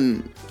third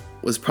one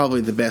was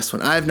probably the best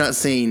one. I have not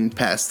seen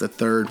past the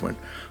third one.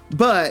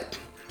 But,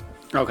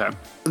 okay.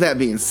 That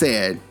being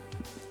said,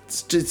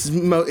 it's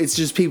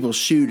just people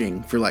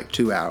shooting for like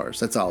 2 hours.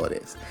 That's all it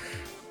is.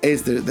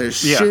 They're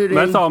shooting.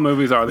 That's all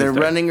movies are. They're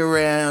running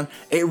around.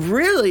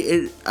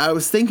 I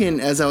was thinking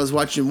as I was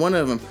watching one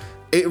of them,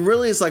 it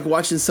really is like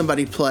watching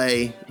somebody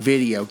play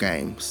video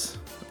games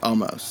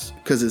almost,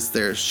 because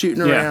they're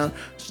shooting around,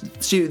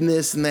 shooting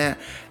this and that,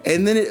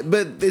 and then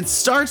but it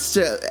starts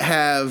to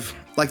have,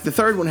 like, the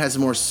third one has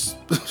more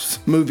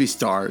movie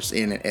stars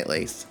in it at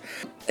least,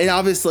 and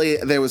obviously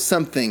there was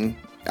something.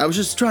 I was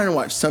just trying to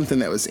watch something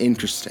that was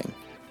interesting,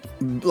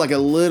 like a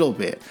little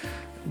bit.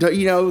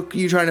 You know,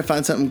 you're trying to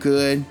find something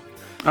good.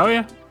 Oh,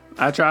 yeah.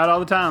 I try it all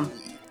the time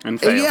and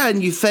fail. Yeah,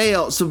 and you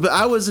fail. So, but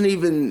I wasn't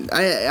even...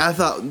 I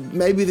thought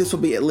maybe this will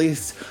be at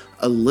least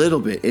a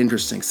little bit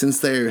interesting. Since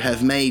they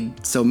have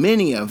made so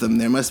many of them,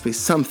 there must be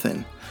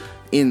something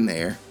in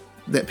there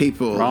that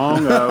people...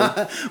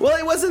 Wrong-o. Well,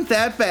 it wasn't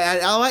that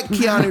bad. I like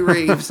Keanu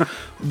Reeves,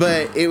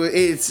 but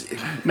it's...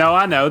 No,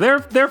 I know.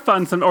 They're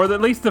fun. Or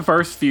at least the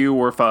first few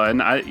were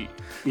fun.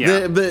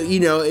 Yeah. But, you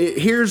know,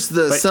 here's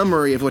the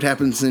summary of what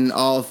happens in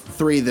all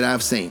three that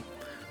I've seen.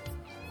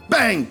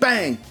 Bang,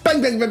 bang,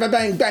 bang, bang, bang,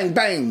 bang, bang,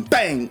 bang,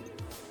 bang.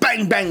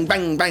 bang, bang,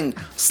 bang, bang,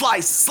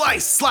 slice,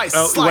 slice, slice,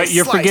 Oh, slice, wait,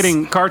 you're slice.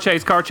 forgetting car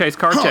chase, car chase,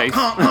 car chase.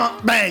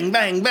 Bang,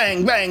 bang,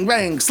 bang, bang,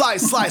 bang,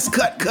 slice, slice,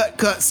 cut, cut,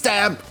 cut,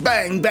 stab,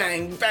 bang,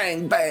 bang,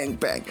 bang, bang,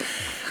 bang.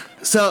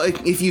 So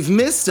if you've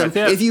missed them,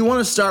 if you want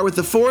to start with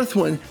the fourth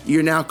one,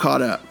 you're now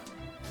caught up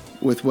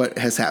with what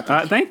has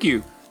happened. Thank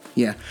you.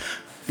 Yeah.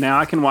 Now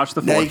I can watch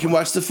the fourth. Now you can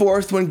watch the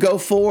fourth one. Go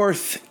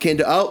forth,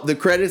 Kendall. Oh, the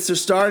credits are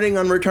starting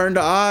on Return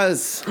to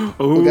Oz.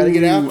 Ooh, we got to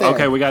get out there.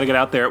 Okay, we got to get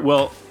out there.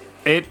 Well,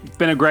 it's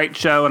been a great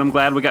show, and I'm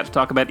glad we got to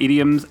talk about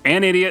idioms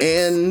and idiots.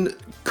 And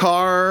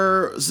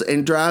cars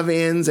and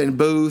drive-ins and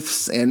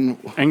booths and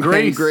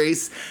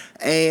grease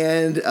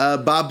and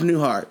Bob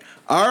Newhart.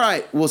 All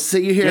right, we'll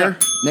see you here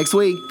next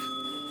week.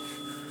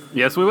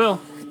 Yes, we will.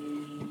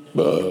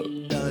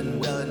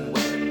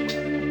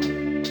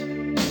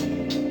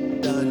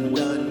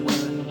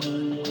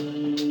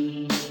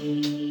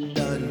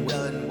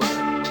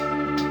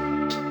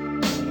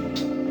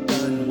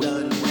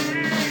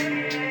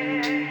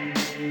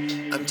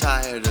 I'm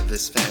tired of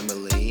this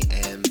family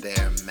and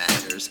their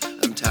matters.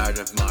 I'm tired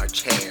of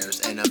March hares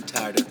and I'm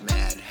tired of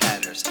Mad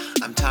Hatters.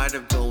 I'm tired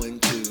of going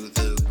to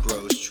the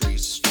grocery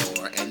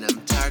store and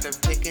I'm tired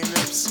of picking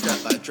up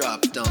stuff I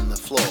dropped on the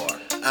floor.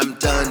 I'm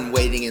done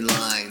waiting in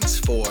lines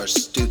for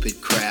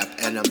stupid crap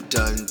and I'm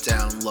done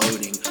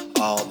downloading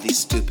all these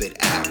stupid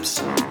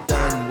apps.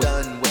 Done.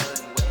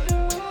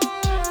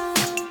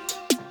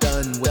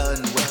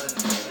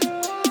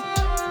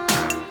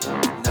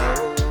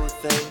 No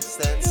thanks,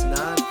 that's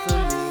not for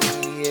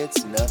me.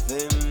 It's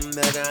nothing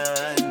that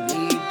I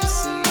need to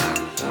see.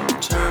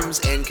 Terms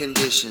and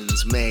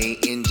conditions may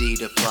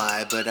indeed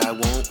apply, but I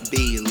won't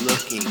be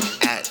looking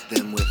at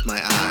them with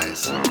my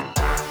eyes.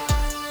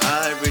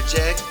 I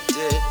reject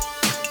it.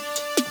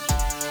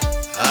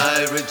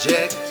 I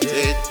reject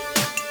it.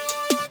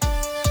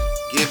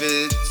 Give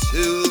it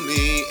to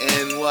me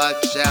and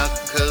watch out,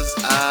 'cause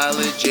I'll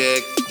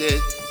eject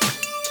it.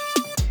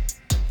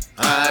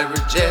 I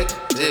reject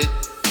it.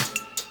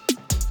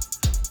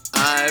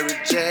 I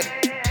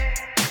reject.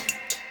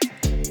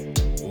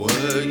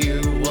 Were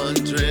you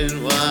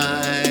wondering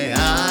why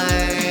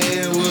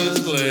I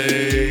was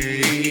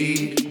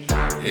late?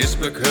 It's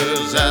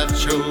because I've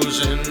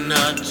chosen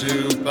not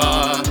to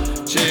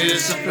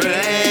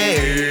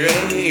participate.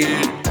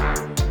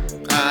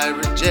 I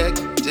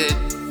reject it.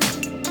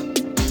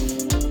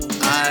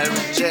 I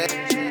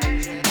reject.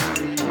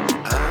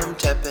 I'm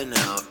tapping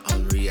out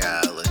on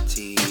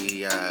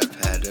reality. I've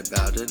had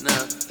about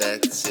enough,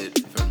 that's it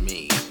for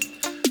me.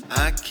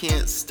 I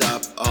can't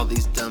stop all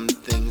these dumb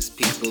things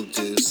people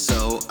do,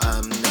 so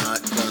I'm not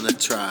gonna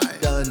try.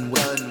 Done.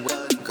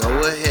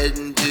 Go ahead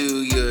and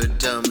do your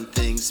dumb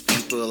things,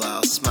 people.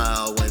 I'll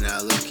smile when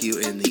I look you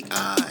in the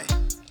eye.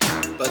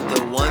 But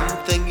the one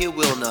thing you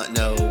will not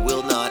know,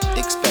 will not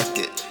expect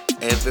it.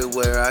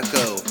 Everywhere I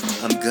go,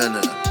 I'm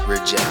gonna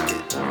reject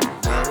it.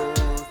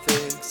 No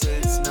thanks,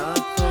 it's not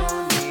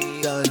for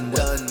me. Done.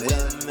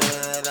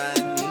 That I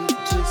need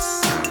to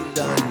see.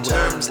 Done.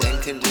 Terms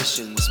and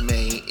conditions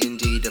may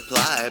indeed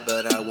apply,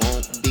 but I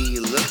won't be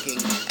looking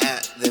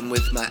at them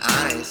with my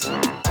eyes.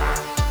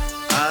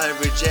 I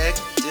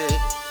reject it.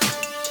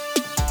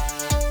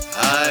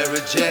 I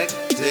reject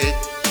it.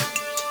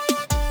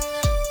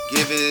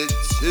 Give it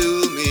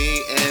to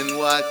me and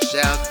watch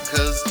out,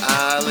 'cause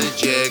I'll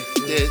eject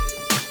it.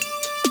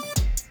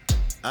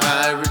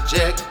 I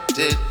reject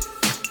it.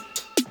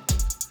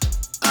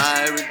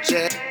 I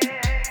reject.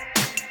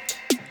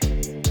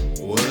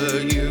 Were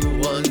you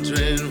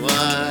wondering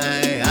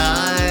why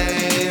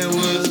I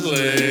was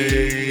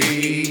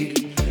late?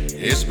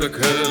 It's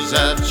because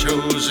I've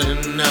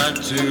chosen not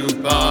to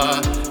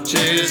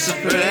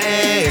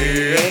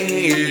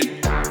participate.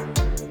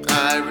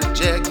 I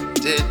reject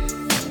it.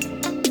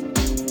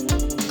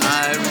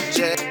 I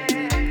reject.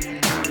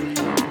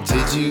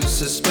 Did you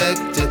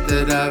suspect it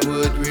that I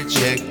would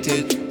reject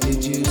it?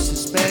 Did you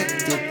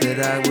suspect it that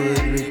I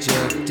would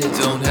reject it?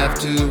 Don't have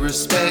to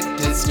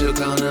respect it, still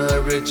gonna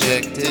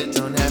reject it.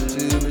 Don't have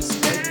to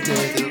respect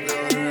it, still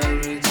gonna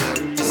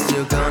reject it.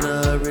 Still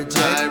gonna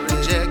reject it. I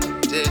reject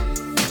it.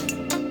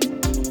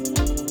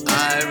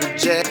 I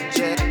reject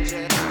it.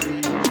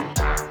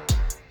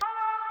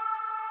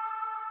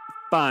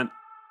 Fine.